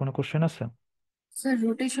 ওকে, কারো কোনো কোশ্চেন আছে? স্যার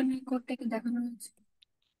রোটেশনের কোডটা কি দেখানো হয়েছে?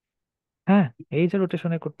 হ্যাঁ, এই যে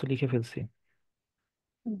রোটেশনের কোড তো লিখে ফেলছি।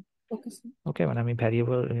 Okay sir. ওকে, মানে আমি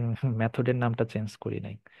ভ্যারিয়েবল মেথডের নামটা চেঞ্জ করি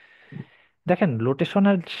নাই। দেখেন, রোটেশন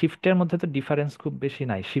আর শিফটের মধ্যে তো ডিফারেন্স খুব বেশি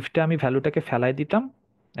নাই, শিফটে আমি ভ্যালুটাকে ফেলাই দিতাম,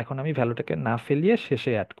 এখন আমি ভ্যালুটাকে না ফেলিয়ে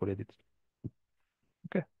শেষে অ্যাড করে দিচ্ছি।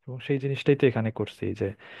 ওকে, এবং সেই জিনিসটাই তো এখানে করছি, যে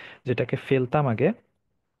যেটাকে ফেলতাম আগে,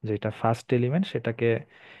 যেটা ফার্স্ট এলিমেন্ট সেটাকে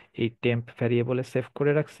এই টেম্প ভ্যারিয়েবলে সেভ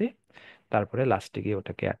করে রাখছি, তারপরে লাস্টে গিয়ে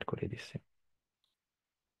ওটাকে অ্যাড করে দিচ্ছি।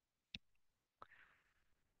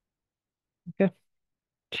 ওকে,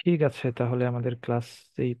 ঠিক আছে, তাহলে আমাদের ক্লাস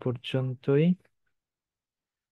এই পর্যন্তই।